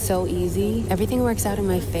 Manifesting is so easy. Everything works out in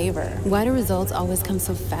my favor. Why do results always come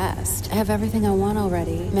so fast? I have everything I want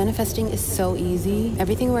already. Manifesting is so easy.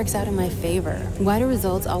 Everything works out in my favor. Why do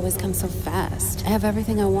results always come so fast? I have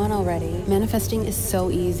everything I want already. Manifesting is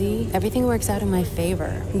so easy. Everything works out in my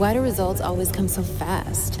favor. Why do results always come so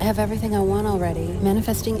fast? I have everything I want already.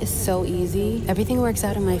 Manifesting is so easy. Everything works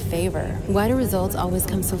out in my favor. Why do results always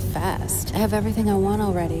come so fast? I have everything I want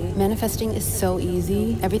already. Manifesting is so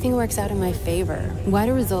easy. Everything works out in my favor. Why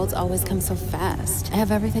do results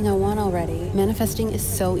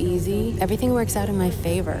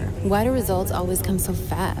always come so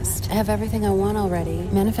fast? I have everything I want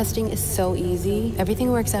already. Manifesting is so easy.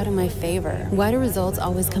 Everything works out in my favor. Why do results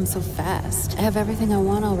always come so fast? I have everything I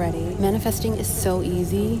want already. Manifesting is so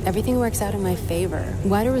easy. Everything works out in my favor.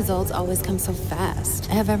 Why do results always come so fast?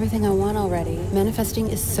 I have everything I want already. Manifesting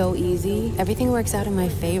is so easy. Everything works out in my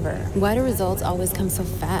favor. Why do results always come so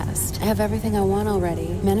fast? I have everything I want already.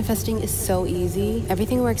 Manifesting is so easy.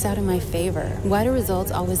 Everything works out in my favor. Why do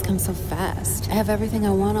results always come so fast? I have everything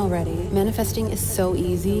I want already. Manifesting is so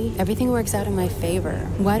easy. Everything works out in my favor.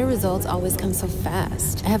 Why do results always come so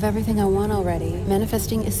fast? I have everything I want already.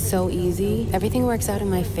 Manifesting is so easy. Everything works out in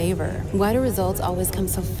my favor. Why do results always come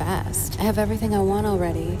so fast? I have everything I want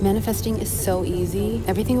already. Manifesting is so easy.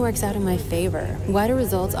 Everything works out in my favor. Why do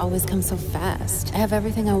results always come so fast? I have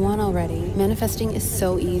everything I want already. Manifesting is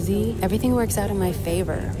so easy. Everything works out in my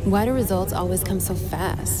favor. Why do results always come so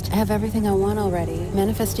fast? I have everything I want already.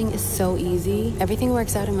 Manifesting is so easy. Everything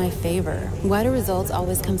works out in my favor. Why do results always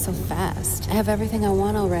always come so fast. I have everything I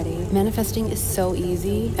want already. Manifesting is so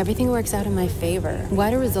easy. Everything works out in my favor.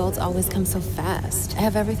 Why do results always come so fast? I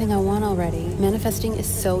have everything I want already. Manifesting is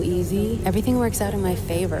so easy. Everything works out in my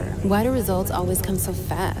favor. Why do results always come so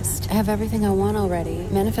fast? I have everything I want already.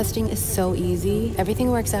 Manifesting is so easy.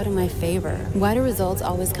 Everything works out in my favor. Why do results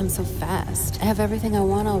always come so fast? I have everything I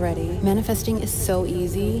want already. Manifesting is so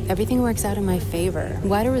easy. Everything works out in my favor.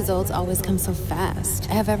 Why do results always come so fast?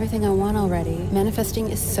 I have everything I want already. Manifesting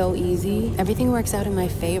is so easy. Everything works out in my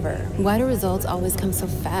favor. Why do results always come so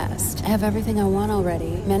fast? I have everything I want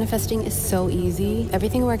already. Manifesting is so easy.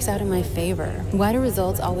 Everything works out in my favor. Why do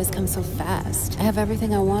results always come so fast? I have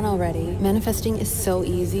everything I want already. Manifesting is so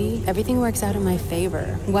easy. Everything works out in my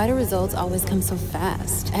favor. Why do results always come so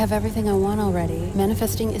fast? I have everything I want already.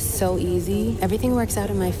 Manifesting is so easy. Everything works out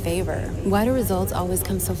in my favor. Why do results always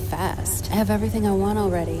come so fast? I have everything I want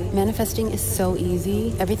already. Manifesting is so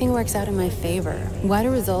easy. Everything works out in my favor. Why do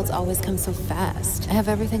results always come so fast? I have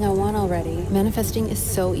everything I want already. Manifesting is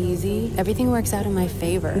so easy. Everything works out in my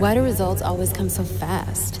favor. Why do results always come so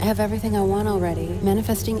fast? I have everything I want already.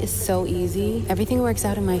 Manifesting is so easy. Everything works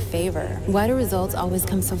out in my favor. Why do results always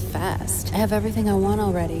come so fast? I have everything I want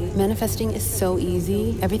already. Manifesting is so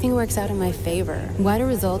easy. Everything works out in my favor. Why do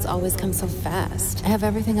results always come so fast? I have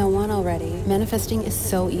everything I want already. Manifesting is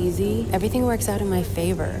so easy. Everything works out in my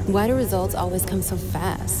favor. Why do results always come so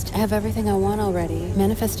fast? I have everything I want already.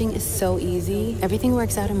 Manifesting is so easy. Everything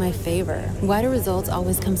works out in my favor. Why do results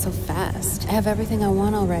always come so fast? I have everything I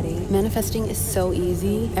want already. Manifesting is so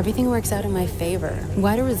easy. Everything works out in my favor.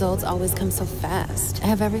 Why do results always come so fast? I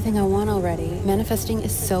have everything I want already. Manifesting is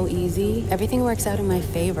so easy. Everything works out in my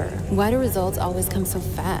favor. Why do results always come so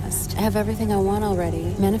fast? I have everything I want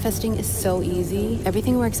already. Manifesting is so easy.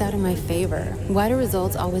 Everything works out in my favor. Why do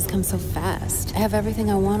results always come so fast? I have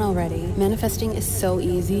everything I want already. Manifesting is so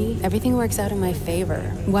easy. Everything works out in my favor.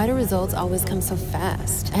 Why do results always come so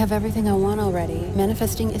fast? I have everything I want already.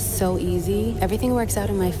 Manifesting is so easy. Everything works out in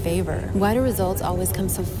my favor. Why do results always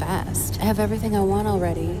come so fast? I have everything I want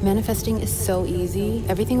already. Manifesting is so easy.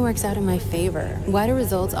 Everything works out in my favor. Why do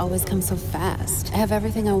results always come so fast? I have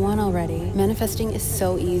everything I want already. Manifesting is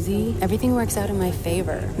so easy. Everything works out in my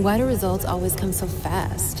favor. Why do results always come so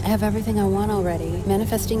fast? I have everything I want already.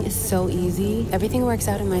 Manifesting is so easy. Everything works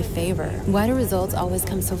out in my favor. Why do results always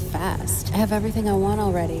come so fast? I have everything I want already. Manifesting is so easy. Everything works out in my favor. Why do results always come so fast? I have everything I want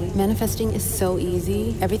already. Manifesting is so easy.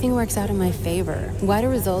 Everything works out in my favor. Why do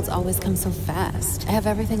results always come so fast? I have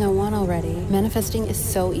everything I want already. Manifesting is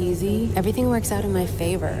so easy. Everything works out in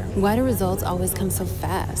my favor. Why do results always come so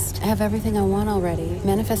fast? I have everything I want already.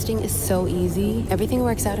 Manifesting is so easy. Everything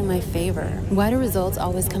works out in my favor. Why do results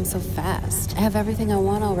always come so fast? I have everything I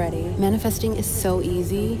want already. Manifesting is so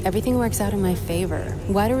easy. Everything works out in my favor.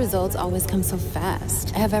 Why do results always come so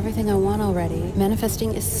fast? I have everything I want already.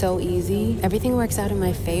 Manifesting is so easy. Everything works out in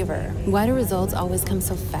my favor. Why do results always come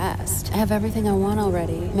so fast? I have everything I want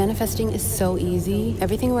already. Manifesting is so easy.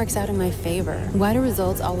 Everything works out in my favor. Why do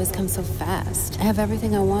results always come so fast? I have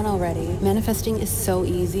everything I want already. Manifesting is so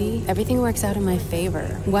easy. Everything works out in my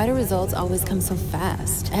favor. Why do results always come so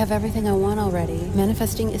fast? I have everything I want already.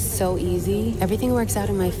 Manifesting is so easy. Everything works out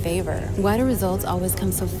in my favor. Why do results always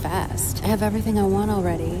come so fast? I have everything I want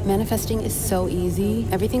already. Manifesting is so easy.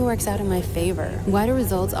 Everything works out in my favor. Why do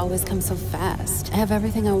results always come so fast? I have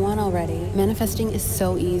everything I want already. Manifesting is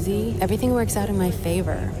so easy. Everything works out in my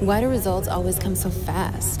favor. Why do results always come so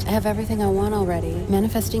fast? I have everything I want already.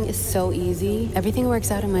 Manifesting is so easy. Everything works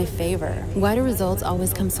out in my favor. Why do results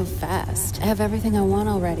always come so fast? I have everything I want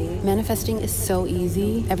already. Manifesting is so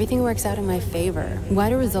easy. Everything works out in my favor. Why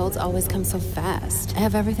do results always come so fast? I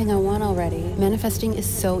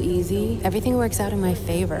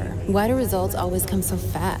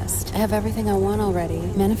have everything I want already.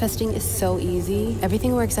 Manifesting is so easy.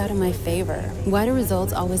 Everything works out in my favor. Why do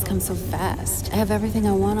results always come so fast? I have everything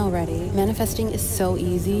I want already. Manifesting is so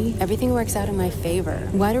easy. Everything works out in my favor.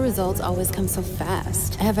 Why do results always come so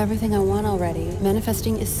fast? I have everything I want already.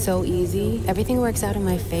 Manifesting is so easy. Everything works out in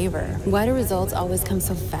my favor. Why do results always come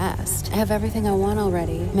so fast? I have everything I want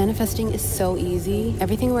already. Manifesting is so easy.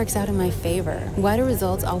 Everything works out in my favor. Why do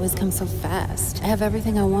results always come so fast? I have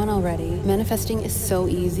everything I want already. Manifesting is so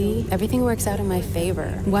easy. Everything works out in my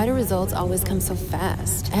favor. Why do results always come so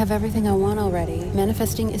fast? I have everything I want already.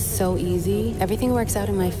 Manifesting is so easy. Everything works out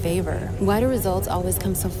in my favor. Why do results always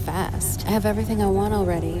come so fast? I have everything I want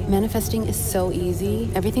already. Manifesting is so easy.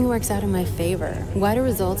 Everything works out in my favor. Why do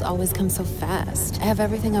results always come so fast? I have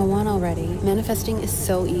everything I want already. Manifesting is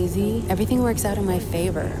so easy. Everything works out in my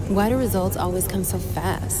favor. Why do results always come so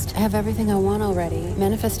fast? I have everything I want already.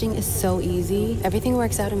 Manifesting is so easy. Everything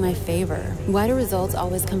works out in my favor. Why do results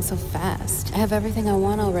always come so fast? I have everything I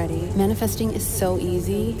want already. Manifesting Manifesting is so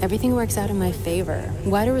easy. Everything works out in my favor.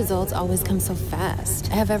 Why do results always come so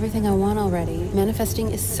fast? I have everything I want already.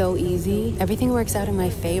 Manifesting is so easy. Everything works out in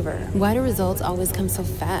my favor. Why do results always come so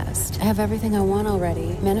fast? I have everything I want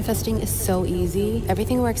already. Manifesting is so easy.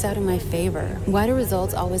 Everything works out in my favor. Why do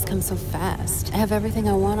results always come so fast? I have everything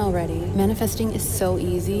I want already. Manifesting is so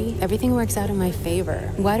easy. Everything works out in my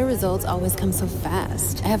favor. Why do results always come so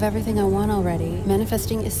fast? I have everything I want already.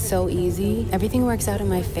 Manifesting is so easy. Everything works out in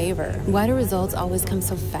my favor. Why do results always come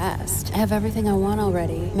so fast? I have everything I want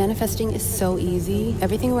already. Manifesting is so easy.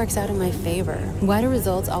 Everything works out in my favor. Why do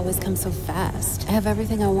results always come so fast? I have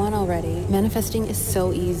everything I want already. Manifesting is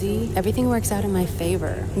so easy. Everything works out in my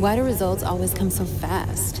favor. Why do results always come so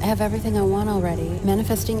fast? I have everything I want already.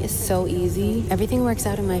 Manifesting is so easy. Everything works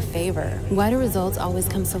out in my favor. Why do results always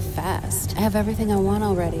come so fast? I have everything I want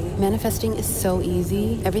already. Manifesting is so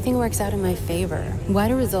easy. Everything works out in my favor. Why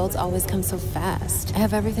do results always come so fast? I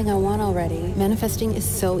have everything I want already. Manifesting is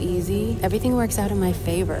so easy. Everything works out in my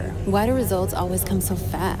favor. Why do results always come so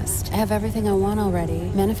fast? I have everything I want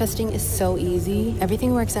already. Manifesting is so easy.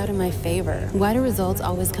 Everything works out in my favor. Why do results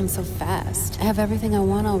always come so fast? I have everything I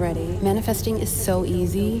want already. Manifesting is so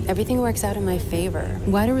easy. Everything works out in my favor.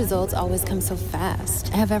 Why do results always come so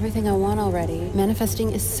fast? I have everything I want already.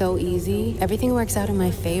 Manifesting is so easy. Everything works out in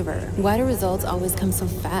my favor. Why do results always come so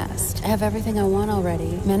fast? I have everything I want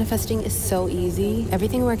already. Manifesting is so easy.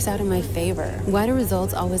 Everything works out in my favor. Why do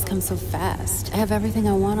results always come so fast? I have everything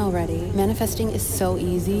I want already. Manifesting is so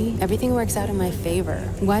easy. Everything works out in my favor.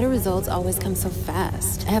 Why do results always come so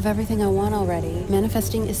fast? I have everything I want already.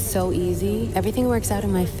 Manifesting is so easy. Everything works out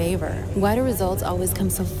in my favor. Why do results always come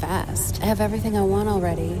so fast? I have everything I want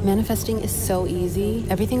already. Manifesting is so easy.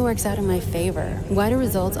 Everything works out in my favor. Why do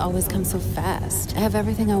results always come so fast? I have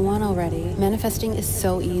everything I want already. Manifesting is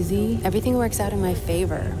so easy. Everything works out in my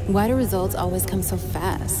favor. Why do results always come so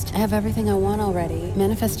fast? I have everything I want already.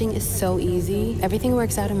 Manifesting is so easy. Everything works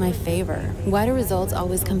out in my favor. Why do results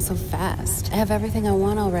always come so fast? I have everything I want already. Manifesting is so easy. Everything works out in my favor. Why do results always come so fast? I have everything I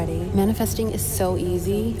want already. Manifesting is so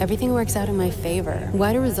easy. Everything works out in my favor.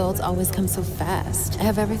 Why do results always come so fast? I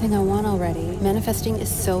have everything I want already. Manifesting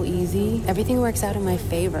is so easy. Everything works out in my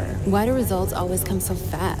favor. Why do results always come so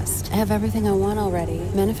fast? I have everything I want already.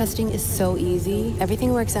 Manifesting is so easy.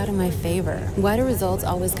 Everything works out in my favor. Why do results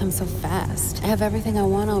always come so fast? I have everything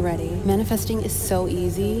I want already. Manifesting is so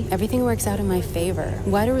easy. Everything works out in my favor.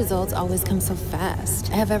 Why do results always come so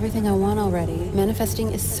fast? I have everything I want already.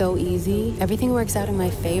 Manifesting is so easy. Everything works out in my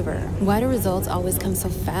favor. Why do results always come so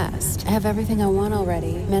fast? I have everything I want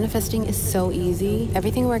already. Manifesting is so easy. Everything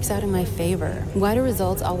works out in my favor. Why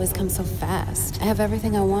do results always come so fast? I have everything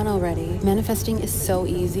I want already. Manifesting is so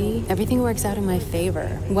easy. Everything works out in my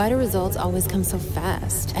favor. Why do results always come so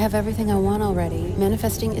fast? I have everything I want already.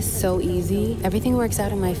 Manifesting is so easy. Everything works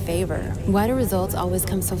out in my favor. Why do results always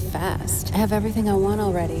come so fast? I have everything I want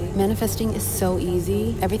already. Manifesting is so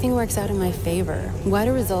easy. Everything works out in my favor. Why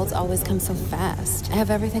do results always come so fast? I have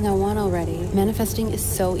everything I want already. Manifesting is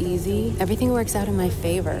so easy. Everything works out in my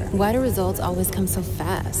favor. Why do results always come so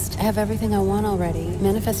fast? I have everything I want already.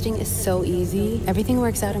 Manifesting is so easy. Everything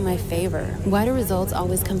works out in my favor. Why do results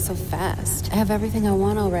always come so fast? I have everything I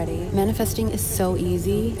want already. Manifesting is so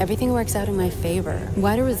easy. Everything works out in my favor.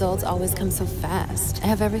 Why do results always come so fast? I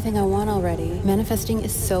have everything I want already. Manifesting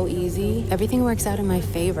is so easy. Everything works out in my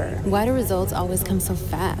favor. Why do results always come so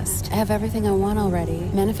fast? I have everything I want already.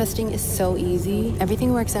 Manifesting is so easy.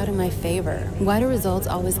 Everything works out in my favor. Why do results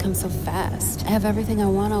always come so fast? I have everything I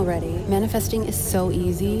want already. Manifesting is so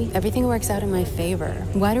easy. Everything works out in my favor.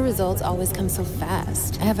 Why do results always come so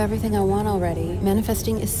fast? I have everything I want already.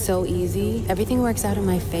 Manifesting is so easy. Everything works out in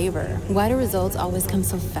my favor. Why do results always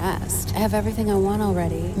come so fast? I have everything I want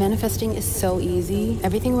already. Manifesting is so easy.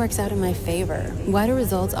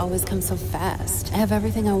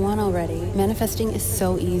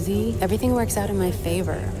 Everything works out in my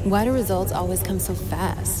favor. Why do results always come so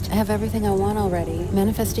fast? I have everything I want already.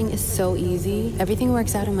 Manifesting is so easy. Everything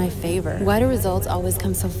works out in my favor. Why do results always come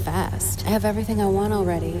so fast? I have everything I want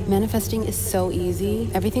already. Manifesting is so easy.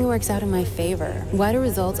 Everything works out in my favor. Why do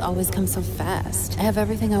results always come so fast? I have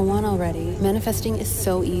everything I want already. Manifesting is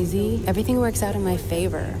so easy. Everything works out in my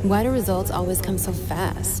favor. Why do results always come so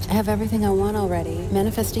fast? I have everything I want already.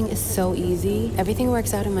 Manifesting is so easy. Everything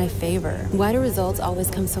works out in my favor. Why do results always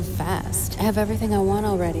come so fast? I have everything I want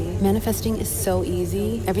already. Manifesting is so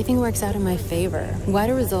easy. Everything works out in my favor. Why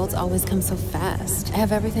do results always come so fast? I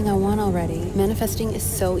have everything I want already. Manifesting is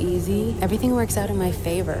so easy. Everything works out in my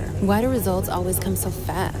favor. Why do results always come so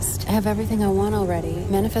fast? I have everything I want already.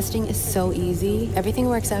 Manifesting is so easy. Everything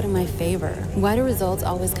works out in my favor. Why do results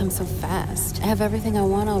always come so fast? I have everything I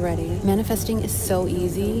want already. Manifesting is so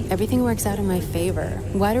easy. Everything works out in my favor.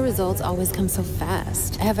 favor. Why do results always come so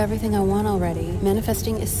fast? I have everything I want already.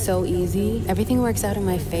 Manifesting is so easy. Everything works out in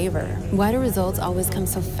my favor. Why do results always come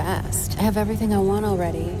so fast? I have everything I want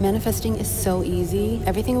already. Manifesting is so easy.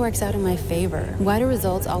 Everything works out in my favor. Why do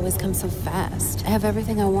results always come so fast? I have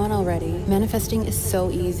everything I want already. Manifesting is so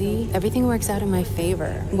easy. Everything works out in my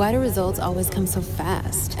favor. Why do results always come so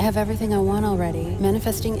fast? I have everything I want already.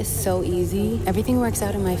 Manifesting is so easy. Everything works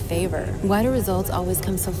out in my favor. Why do results always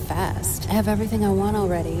come so fast? I have everything I want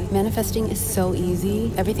already. Manifesting is so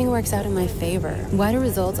easy. Everything works out in my favor. Why do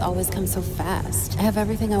results always come so fast? I have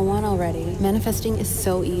everything I want already. Manifesting is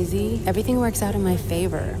so easy. Everything works out in my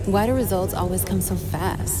favor. Why do results always come so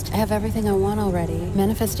fast? I have everything I want already.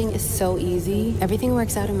 Manifesting is so easy. Everything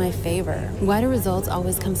works out in my favor. Why do results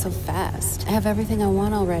always come so fast? I have everything I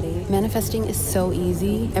want already. Manifesting is so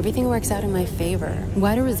easy. Everything works out in my favor.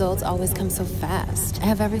 Why do results always come so fast? I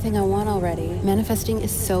have everything I want already. Manifesting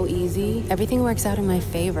is so easy. Everything works out in my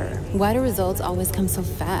favor. Why do results always come so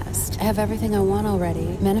fast? I have everything I want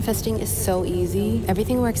already. Manifesting is so easy.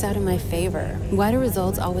 Everything works out in my favor. Why do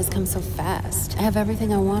results always come so fast? I have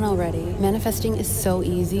everything I want already. Manifesting is so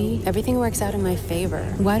easy. Everything works out in my favor.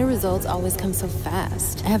 Why do results always come so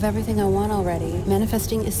fast? I have everything I want already.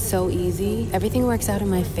 Manifesting is so easy. Everything works out in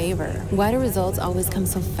my favor. Why do results always come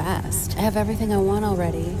so fast? I have everything I want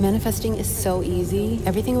already. Manifesting is so easy.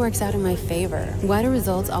 Everything works out in my favor. Why do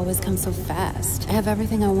results always come so fast? I have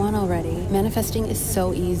everything I want already. Manifesting is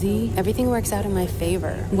so easy. Everything works out in my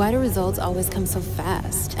favor. Why do results always come so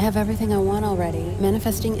fast? I have everything I want already.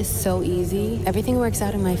 Manifesting is so easy. Everything works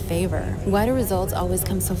out in my favor. Why do results always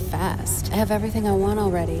come so fast? I have everything I want already.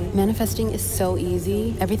 Manifesting is so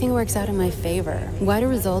easy. Everything works out in my favor. Why do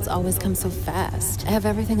results always come so fast? I have everything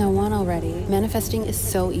I want already. Manifesting is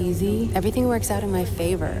so easy. Everything works out in my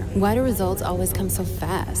favor. Why do results always come so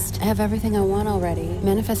fast? I have everything I want already.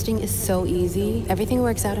 Manifesting is so easy. Everything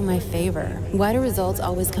works out in my favor. Why do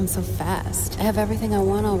results always come so fast? I have everything I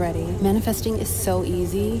want already. Manifesting is so easy.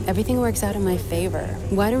 Everything works out in my favor.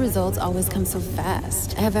 Why do results always come so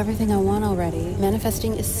fast? I have everything I want already.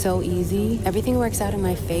 Manifesting is so easy. Everything works out in my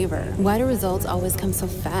favor. Why do results always come so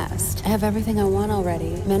fast? I have everything I want already.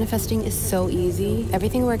 Manifesting is so easy.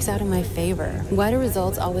 Everything works out in my favor. Why do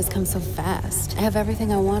results always come so fast? I have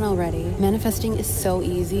everything I want already. Manifesting is so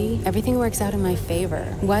easy. Everything works out in my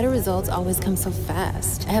favor. Why do results always come so fast? I have everything I want already. Manifesting is so easy. Everything works out in my favor. Why do results always come so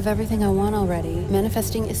fast? I have everything I want already.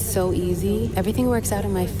 Manifesting is so easy. Everything works out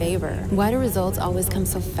in my favor. Why do results always come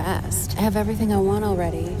so fast? I have everything I want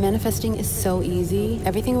already. Manifesting is so easy.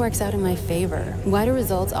 Everything works out in my favor. Why do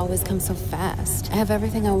results always come so fast? I have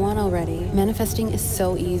everything I want already. Manifesting is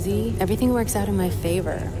so easy. Everything works out in my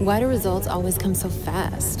favor. Why do results always come so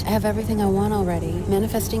fast? I have everything I want already.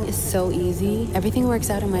 Manifesting is so easy. Everything works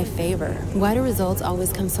out in my favor. Why do results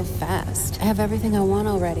always come so fast? I have everything I want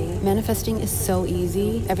already. Manifesting is so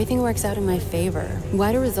easy. Everything works out in my favor.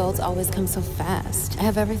 Why do results always come so fast? I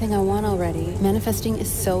have everything I want already. Manifesting is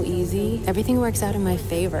so easy. Everything works out in my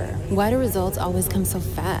favor. Why do results always come so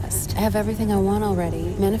fast? I have everything I want already.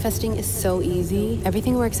 Manifesting is so easy.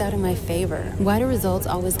 Everything works out in my favor. Why do results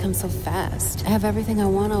always come so fast? I have everything I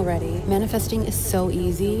want already. Manifesting is so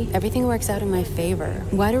easy. Everything works out in my favor.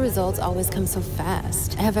 Why do results always come so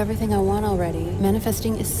fast? I have everything I want already.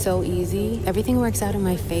 Manifesting is so easy. Everything works out in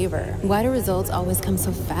my favor. Why do results always come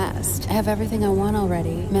so fast? I have everything I want already.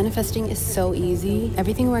 Manifesting is so easy.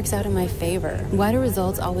 Everything works out in my favor. Why do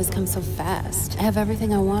results always come so fast? I have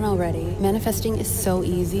everything I want already. Manifesting is so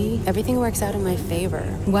easy. Everything works out in my favor.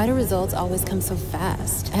 Why do results always come so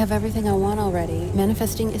fast? I have everything I want already.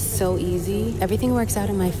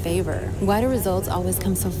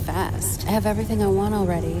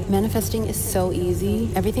 Manifesting is so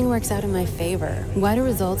easy. Everything works out in my favor. Why do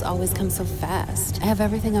results always come so fast? I have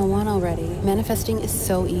everything I want already. Manifesting is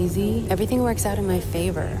so easy. Everything works out in my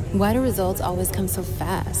favor. Why do results always come so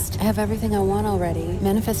fast? I have everything I want already.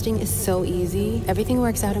 Manifesting is so easy. Everything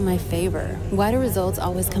works out in my favor. Why do results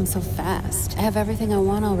always come so fast? I have everything I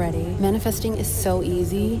want already. Manifesting is so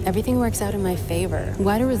easy. Everything works out in my favor.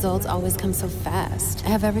 Why do results always come so fast? I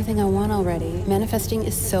have everything I want already. Manifesting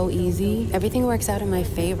is so easy. Everything works out in my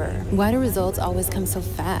favor. Why do results always come so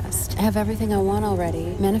fast? I have everything I want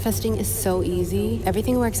already. Manifesting is so easy.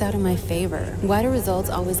 Everything works out in my favor. Why do results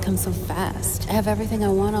always come so fast? I have everything I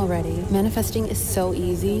want already. Manifesting is so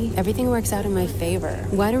easy. Everything works out in my favor.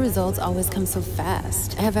 Why do results always come so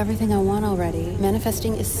fast? I have everything I want already.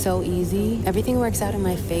 Manifesting is so easy. Everything works out in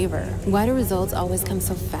my favor. Why do results always come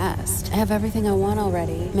so fast? I have everything I want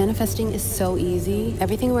already. Manifesting is so easy.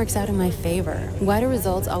 Everything works out in my favor. Why do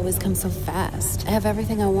results always come so fast? fast. I have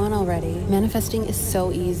everything I want already. Manifesting is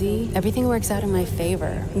so easy. Everything works out in my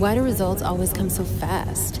favor. Why do results always come so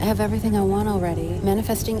fast? I have everything I want already.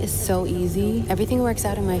 Manifesting is so easy. Everything works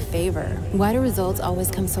out in my favor. Why do results always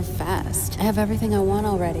come so fast? I have everything I want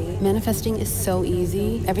already. Manifesting is so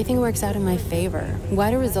easy. Everything works out in my favor.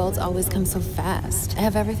 Why do results always come so fast? I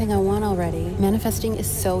have everything I want already. Manifesting is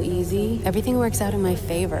so easy. Everything works out in my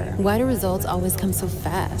favor. Why do results always come so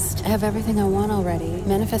fast? I have everything I want already.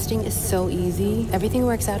 Manifesting is so easy. Everything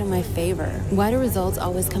works out in my favor. Why do results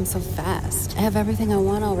always come so fast? I have everything I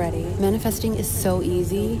want already. Manifesting is so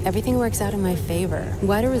easy. Everything works out in my favor.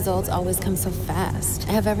 Why do results always come so fast?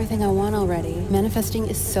 I have everything I want already. Manifesting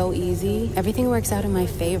is so easy. Everything works out in my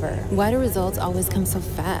favor. Why do results always come so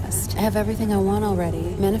fast? I have everything I want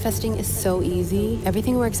already. Manifesting is so easy.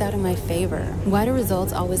 Everything works out in my favor. Why do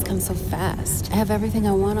results always come so fast? I have everything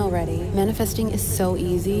I want already. Manifesting is so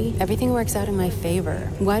easy. Everything works out in my favor.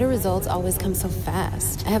 Why do results always come so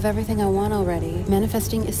fast? I have everything I want already.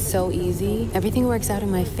 Manifesting is so easy. Everything works out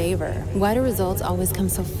in my favor. Why do results always come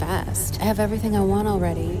so fast? I have everything I want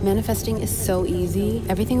already. Manifesting is so easy.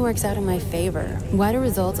 Everything works out in my favor. Why do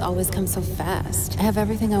results always come so fast? I have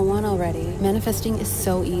everything I want already. Manifesting is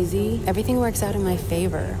so easy. Everything works out in my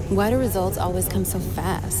favor. Why do results always come so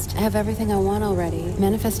fast? I have everything I want already.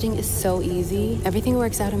 Manifesting is so easy. Everything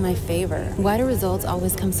works out in my favor. Why do results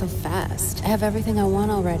always come so fast? I have everything I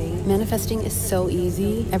want already. Manifesting is so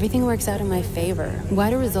easy. Everything works out in my favor. Why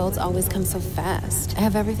do results always come so fast? I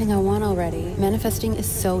have everything I want already. Manifesting is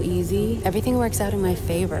so easy. Everything works out in my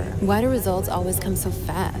favor. Why do results always come so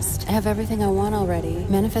fast? I have everything I want already.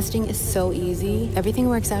 Manifesting is so easy. Everything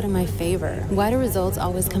works out in my favor. Why do results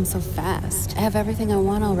always come so fast? I have everything I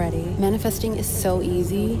want already. Manifesting is so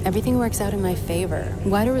easy. Everything works out in my favor.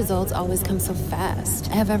 Why do results always come so fast?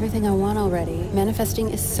 I have everything I want already. Manifesting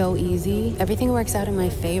is so easy. Everything works out in my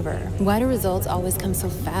favor. Why do results always come so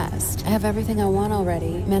fast? I have everything I want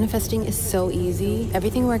already. Manifesting is so easy.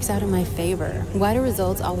 Everything works out in my favor. Why do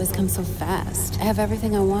results always come so fast? I have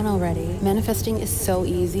everything I want already. Manifesting is so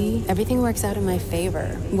easy. Everything works out in my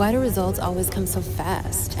favor. Why do results always come so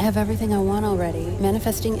fast? I have everything I want already.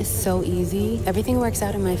 Manifesting is so easy. Everything works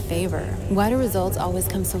out in my favor. Why do results always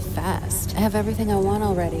come so fast? I have everything I want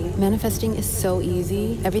already. Manifesting is so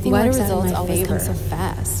easy. Everything works out in my favor. So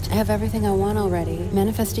fast. I have everything I want already.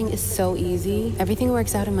 Manifesting is so easy. Everything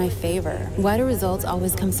works out in my favor. Why do results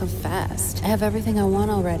always come so fast? I have everything I want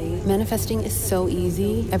already. Manifesting is so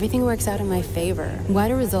easy. Everything works out in my favor. Why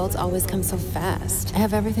do results always come so fast? I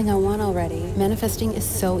have everything I want already. Manifesting is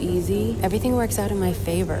so easy. Everything works out in my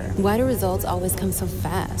favor. Why do results always come so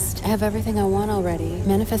fast? I have everything I want already.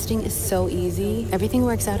 Manifesting is so easy. Everything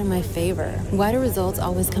works out in my favor. Why do results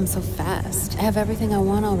always come so fast? I have everything I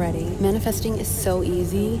want already. Manifesting is so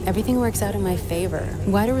easy. Everything works out in my favor.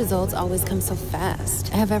 Why do results always come so fast?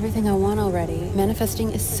 I have everything I want already.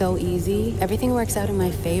 Manifesting is so easy. Everything works out in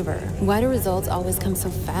my favor. Why do results always come so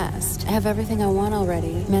fast? I have everything I want already. Manifesting is so easy. Everything works out in my favor. Why do results always come so fast? I have everything I want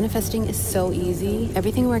already. Manifesting is so easy.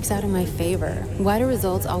 Everything works out in my favor. Why do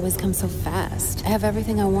results always come so fast? I have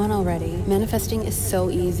everything I want already. Manifesting is so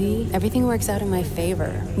easy. Everything works out in my favor.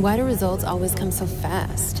 Why do results always come so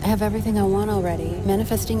fast? I have everything I want already.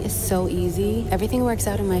 Manifesting is so easy. Everything works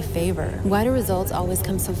out in my favor. Why do results always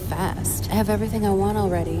come so fast? I have everything I want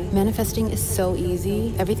already. Manifesting is so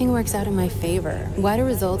easy. Everything works out in my favor. Why do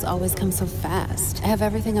results always come so fast? I have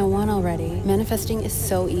everything I want already. Manifesting is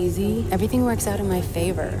so easy. Everything works out in my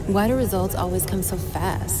favor. Why do results always come so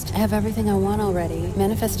fast? I have everything I want already.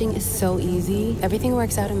 Manifesting is so easy. Everything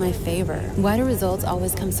works out in my favor. Why do results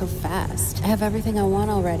always come so fast? I have everything I want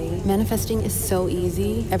already. Manifesting is so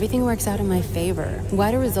easy. Everything works out in my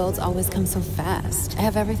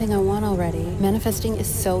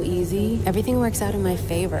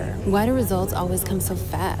favor. Why do results always come so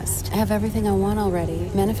fast? I have everything I want already.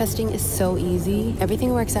 Manifesting is so easy.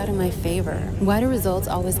 Everything works out in my favor. Why do results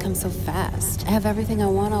always come so fast? I have everything I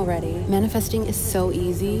want already. Manifesting is so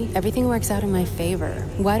easy. Everything works out in my favor.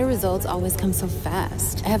 Why do results always come so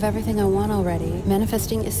fast? I have everything I want already.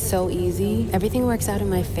 Manifesting is so easy. Everything works out in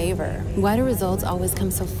my favor. Why do results always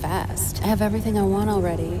come so fast? I have everything I want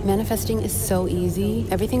already. Manifesting is so easy.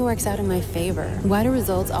 Everything works out in my favor. Why do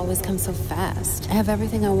results always come so fast? I have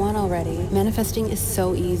everything I want already. Manifesting is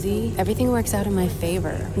so easy. Everything works out in my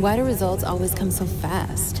favor. Why do results always come so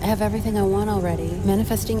fast? I have everything I want already.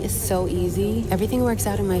 Manifesting is so easy. Everything works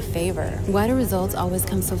out in my favor. Why do results always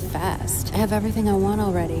come so fast? I have everything I want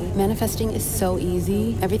already. Manifesting is so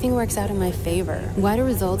easy. Everything works out in my favor. Why do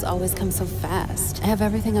results always come so fast? I have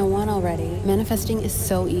everything I want already. Manifesting is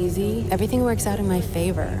so easy. Everything works out in my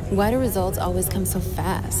favor. Why do results always come so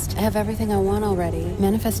fast? I have everything I want already.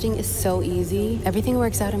 Manifesting is so easy. Everything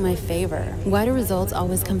works out in my favor. Why do results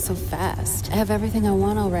always come so fast? I have everything I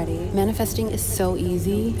want already. Manifesting is so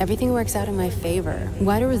easy. Everything works out in my favor.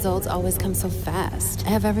 Why do results always come so fast? I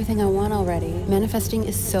have everything I want already. Manifesting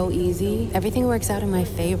is so easy. Everything works out in my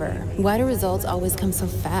favor. Why do results always come so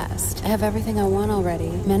fast? I have everything I want already.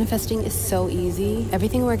 Manifesting is so easy.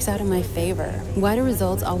 Everything works out in my favor. Why do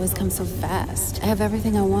results always come so fast? I have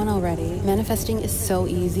everything I want already. Manifesting is so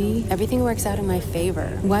easy. Everything works out in my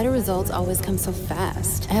favor. Why do results always come so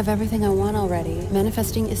fast? I have everything I want already.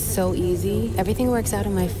 Manifesting is so easy. Everything works out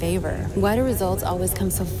in my favor. Why do results always come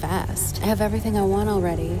so fast? I have everything I want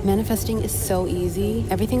already. Manifesting is so easy.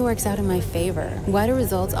 Everything works out in my favor. Why do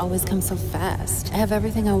results always come so fast? I have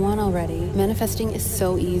everything I want already. Manifesting is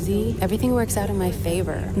so easy. Everything works out in my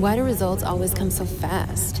favor. Why do results always come so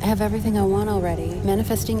fast? I have everything I want already.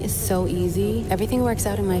 Manifesting is so easy. Everything works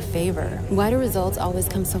out in my favor. Why do results always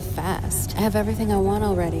come so fast? I have everything I want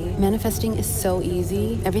already. Manifesting is so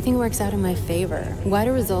easy. Everything works out in my favor. Why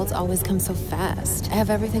do results always come so fast? I have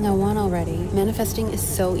everything I want already. Manifesting is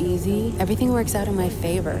so easy. Everything works out in my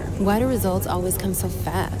favor. Why do results always come so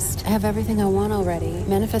fast? I have everything I want already.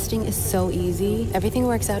 Manifesting is so easy. Everything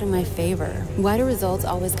works out in my favor. Why do results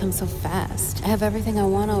always come so fast? I have everything I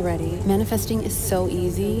want already. Manifesting is so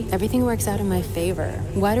easy. Everything works out in my favor.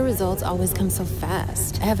 Why do results always come so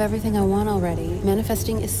fast? I have everything I want already.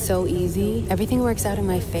 Manifesting is so easy. Everything works out in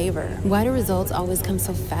my favor. Why do results always come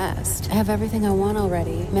so fast? I have everything I want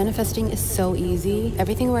already. Manifesting is so easy.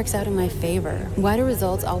 Everything works out in my favor. Why do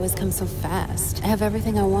results always come so fast? I have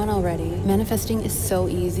everything I want already. Manifesting is so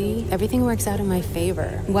easy. Everything works out in my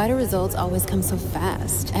favor. Why do results always come so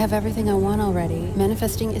fast? I have everything I want already.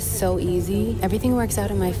 Manifesting is so easy. Everything works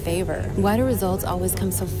out in my favor. Why do results always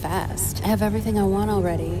come so fast? I have everything I want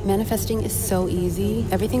already. Manifesting is so easy.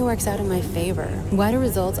 Everything works out in my favor. Why do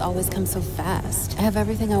results always come so fast? I have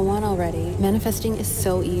everything I want already. Manifesting is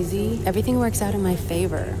so easy. Everything works out in my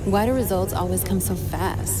favor. Why do results always come so fast?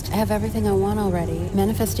 I have everything I want already.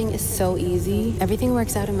 Manifesting is so easy. Everything works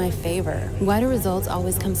out in my favor. Why do results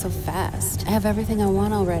always come so fast? I have everything I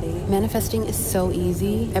want already. Manifesting is so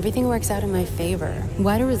easy. Everything works out in my favor.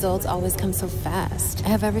 Why do results always come so fast? I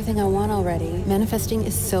have everything I want already. Manifesting is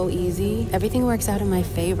so easy. Everything works out in my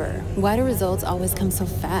favor. Why do results always come so fast? I have everything I want already. Manifesting is so easy. Everything works out in my favor. Why do results always come so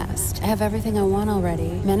fast? I have everything I want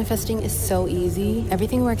already. Manifesting is so easy.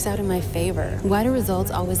 Everything works out in my favor. Why do results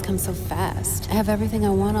always come so fast? I have everything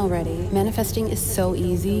I want already. Manifesting is so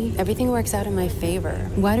easy. Everything works out in my favor.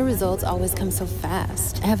 Why do results always come so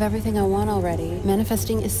fast? I have everything I want already. Manifesting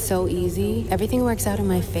is so easy. Everything works out in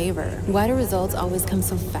my favor. Why do results always come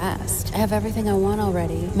so fast? I have everything I want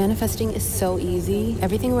already. Manifesting is so easy.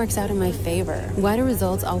 Everything works out in my favor. Why do results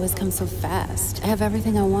always come so fast? I have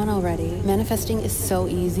everything I want already. Manifesting is so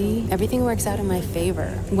easy. Everything works out in my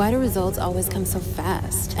favor. Why do results always come so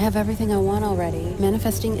fast? I have everything I want already.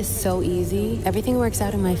 Manifesting is so easy. Everything works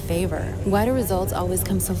out in my favor. Why do results always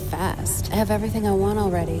come so fast? I have everything I want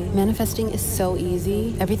already. Manifesting is so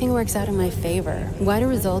easy. Everything works out in my favor. Why do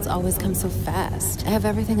results always come so fast? I have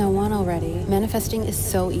everything I want already. Manifesting is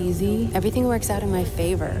so easy. Everything works out in my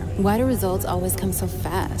favor. Why do results always come so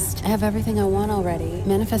fast? I have everything I want already.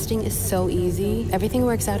 Manifesting is so easy. Everything works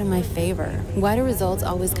out in my favor. Why do results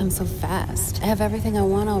always come so fast? I have everything I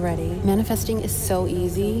want already. Manifesting is so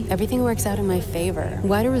easy. Everything works out in my favor.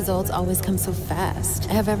 Why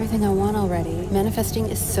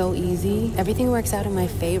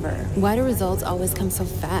do results always come so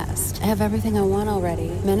fast? I have everything I want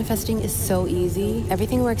already. Manifesting is so easy.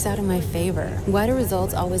 Everything works out in my favor. Why do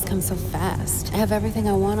results always come so fast? I have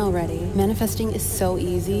everything I want already. Manifesting is so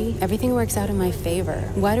easy. Everything works out in my favor.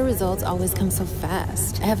 Why do results always come so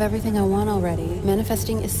fast? I have everything I want already.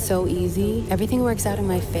 Manifesting is so easy. Everything works out in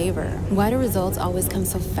my favor. Why do results always come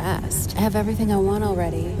so fast? I have everything I want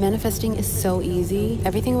already. Manifesting is so easy.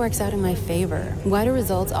 Everything works out in my favor. Why do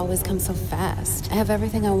results always come so fast? I have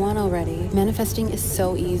everything I want already. Manifesting is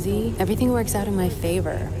so easy. Everything works out in my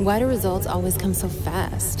favor. Why do results always come so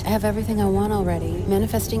fast? I have everything I want already.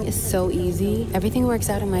 Manifesting is so easy. Everything works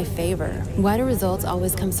out in my favor. Why do results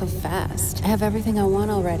always come so fast? I have everything I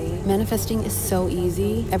want already. Manifesting is so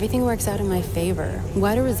easy. Everything works out in my favor.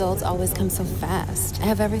 Why do results always come so fast? I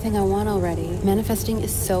have everything I want already. Manifesting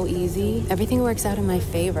is so easy. Everything works out in my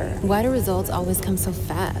favor. Why do results always come so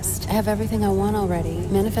fast? I have everything I want already.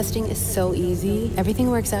 Manifesting Manifesting is so easy.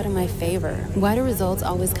 Everything works out in my favor. Why do results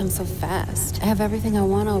always come so fast? I have everything I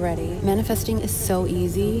want already. Manifesting is so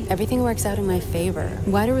easy. Everything works out in my favor.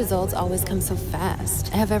 Why do results always come so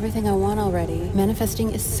fast? I have everything I want already.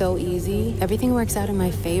 Manifesting is so easy. Everything works out in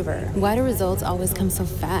my favor. Why do results always come so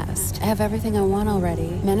fast? I have everything I want already.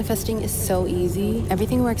 Manifesting is so easy.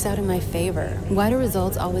 Everything works out in my favor. Why do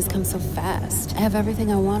results always come so fast? I have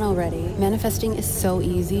everything I want already. Manifesting is so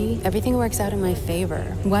easy. Everything works out in my favor.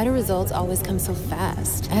 Why do results always come so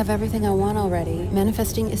fast? I have everything I want already.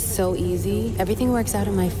 Manifesting is so easy. Everything works out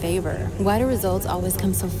in my favor. Why do results always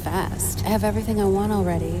come so fast? I have everything I want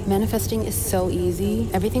already. Manifesting is so easy.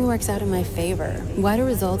 Everything works out in my favor. Why do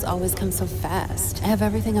results always come so fast? I have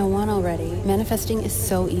everything I want already. Manifesting is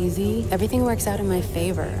so easy. Everything works out in my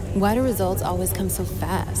favor. Why do results always come so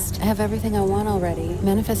fast? I have everything I want already.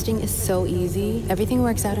 Manifesting is so easy. Everything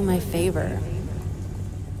works out in my favor.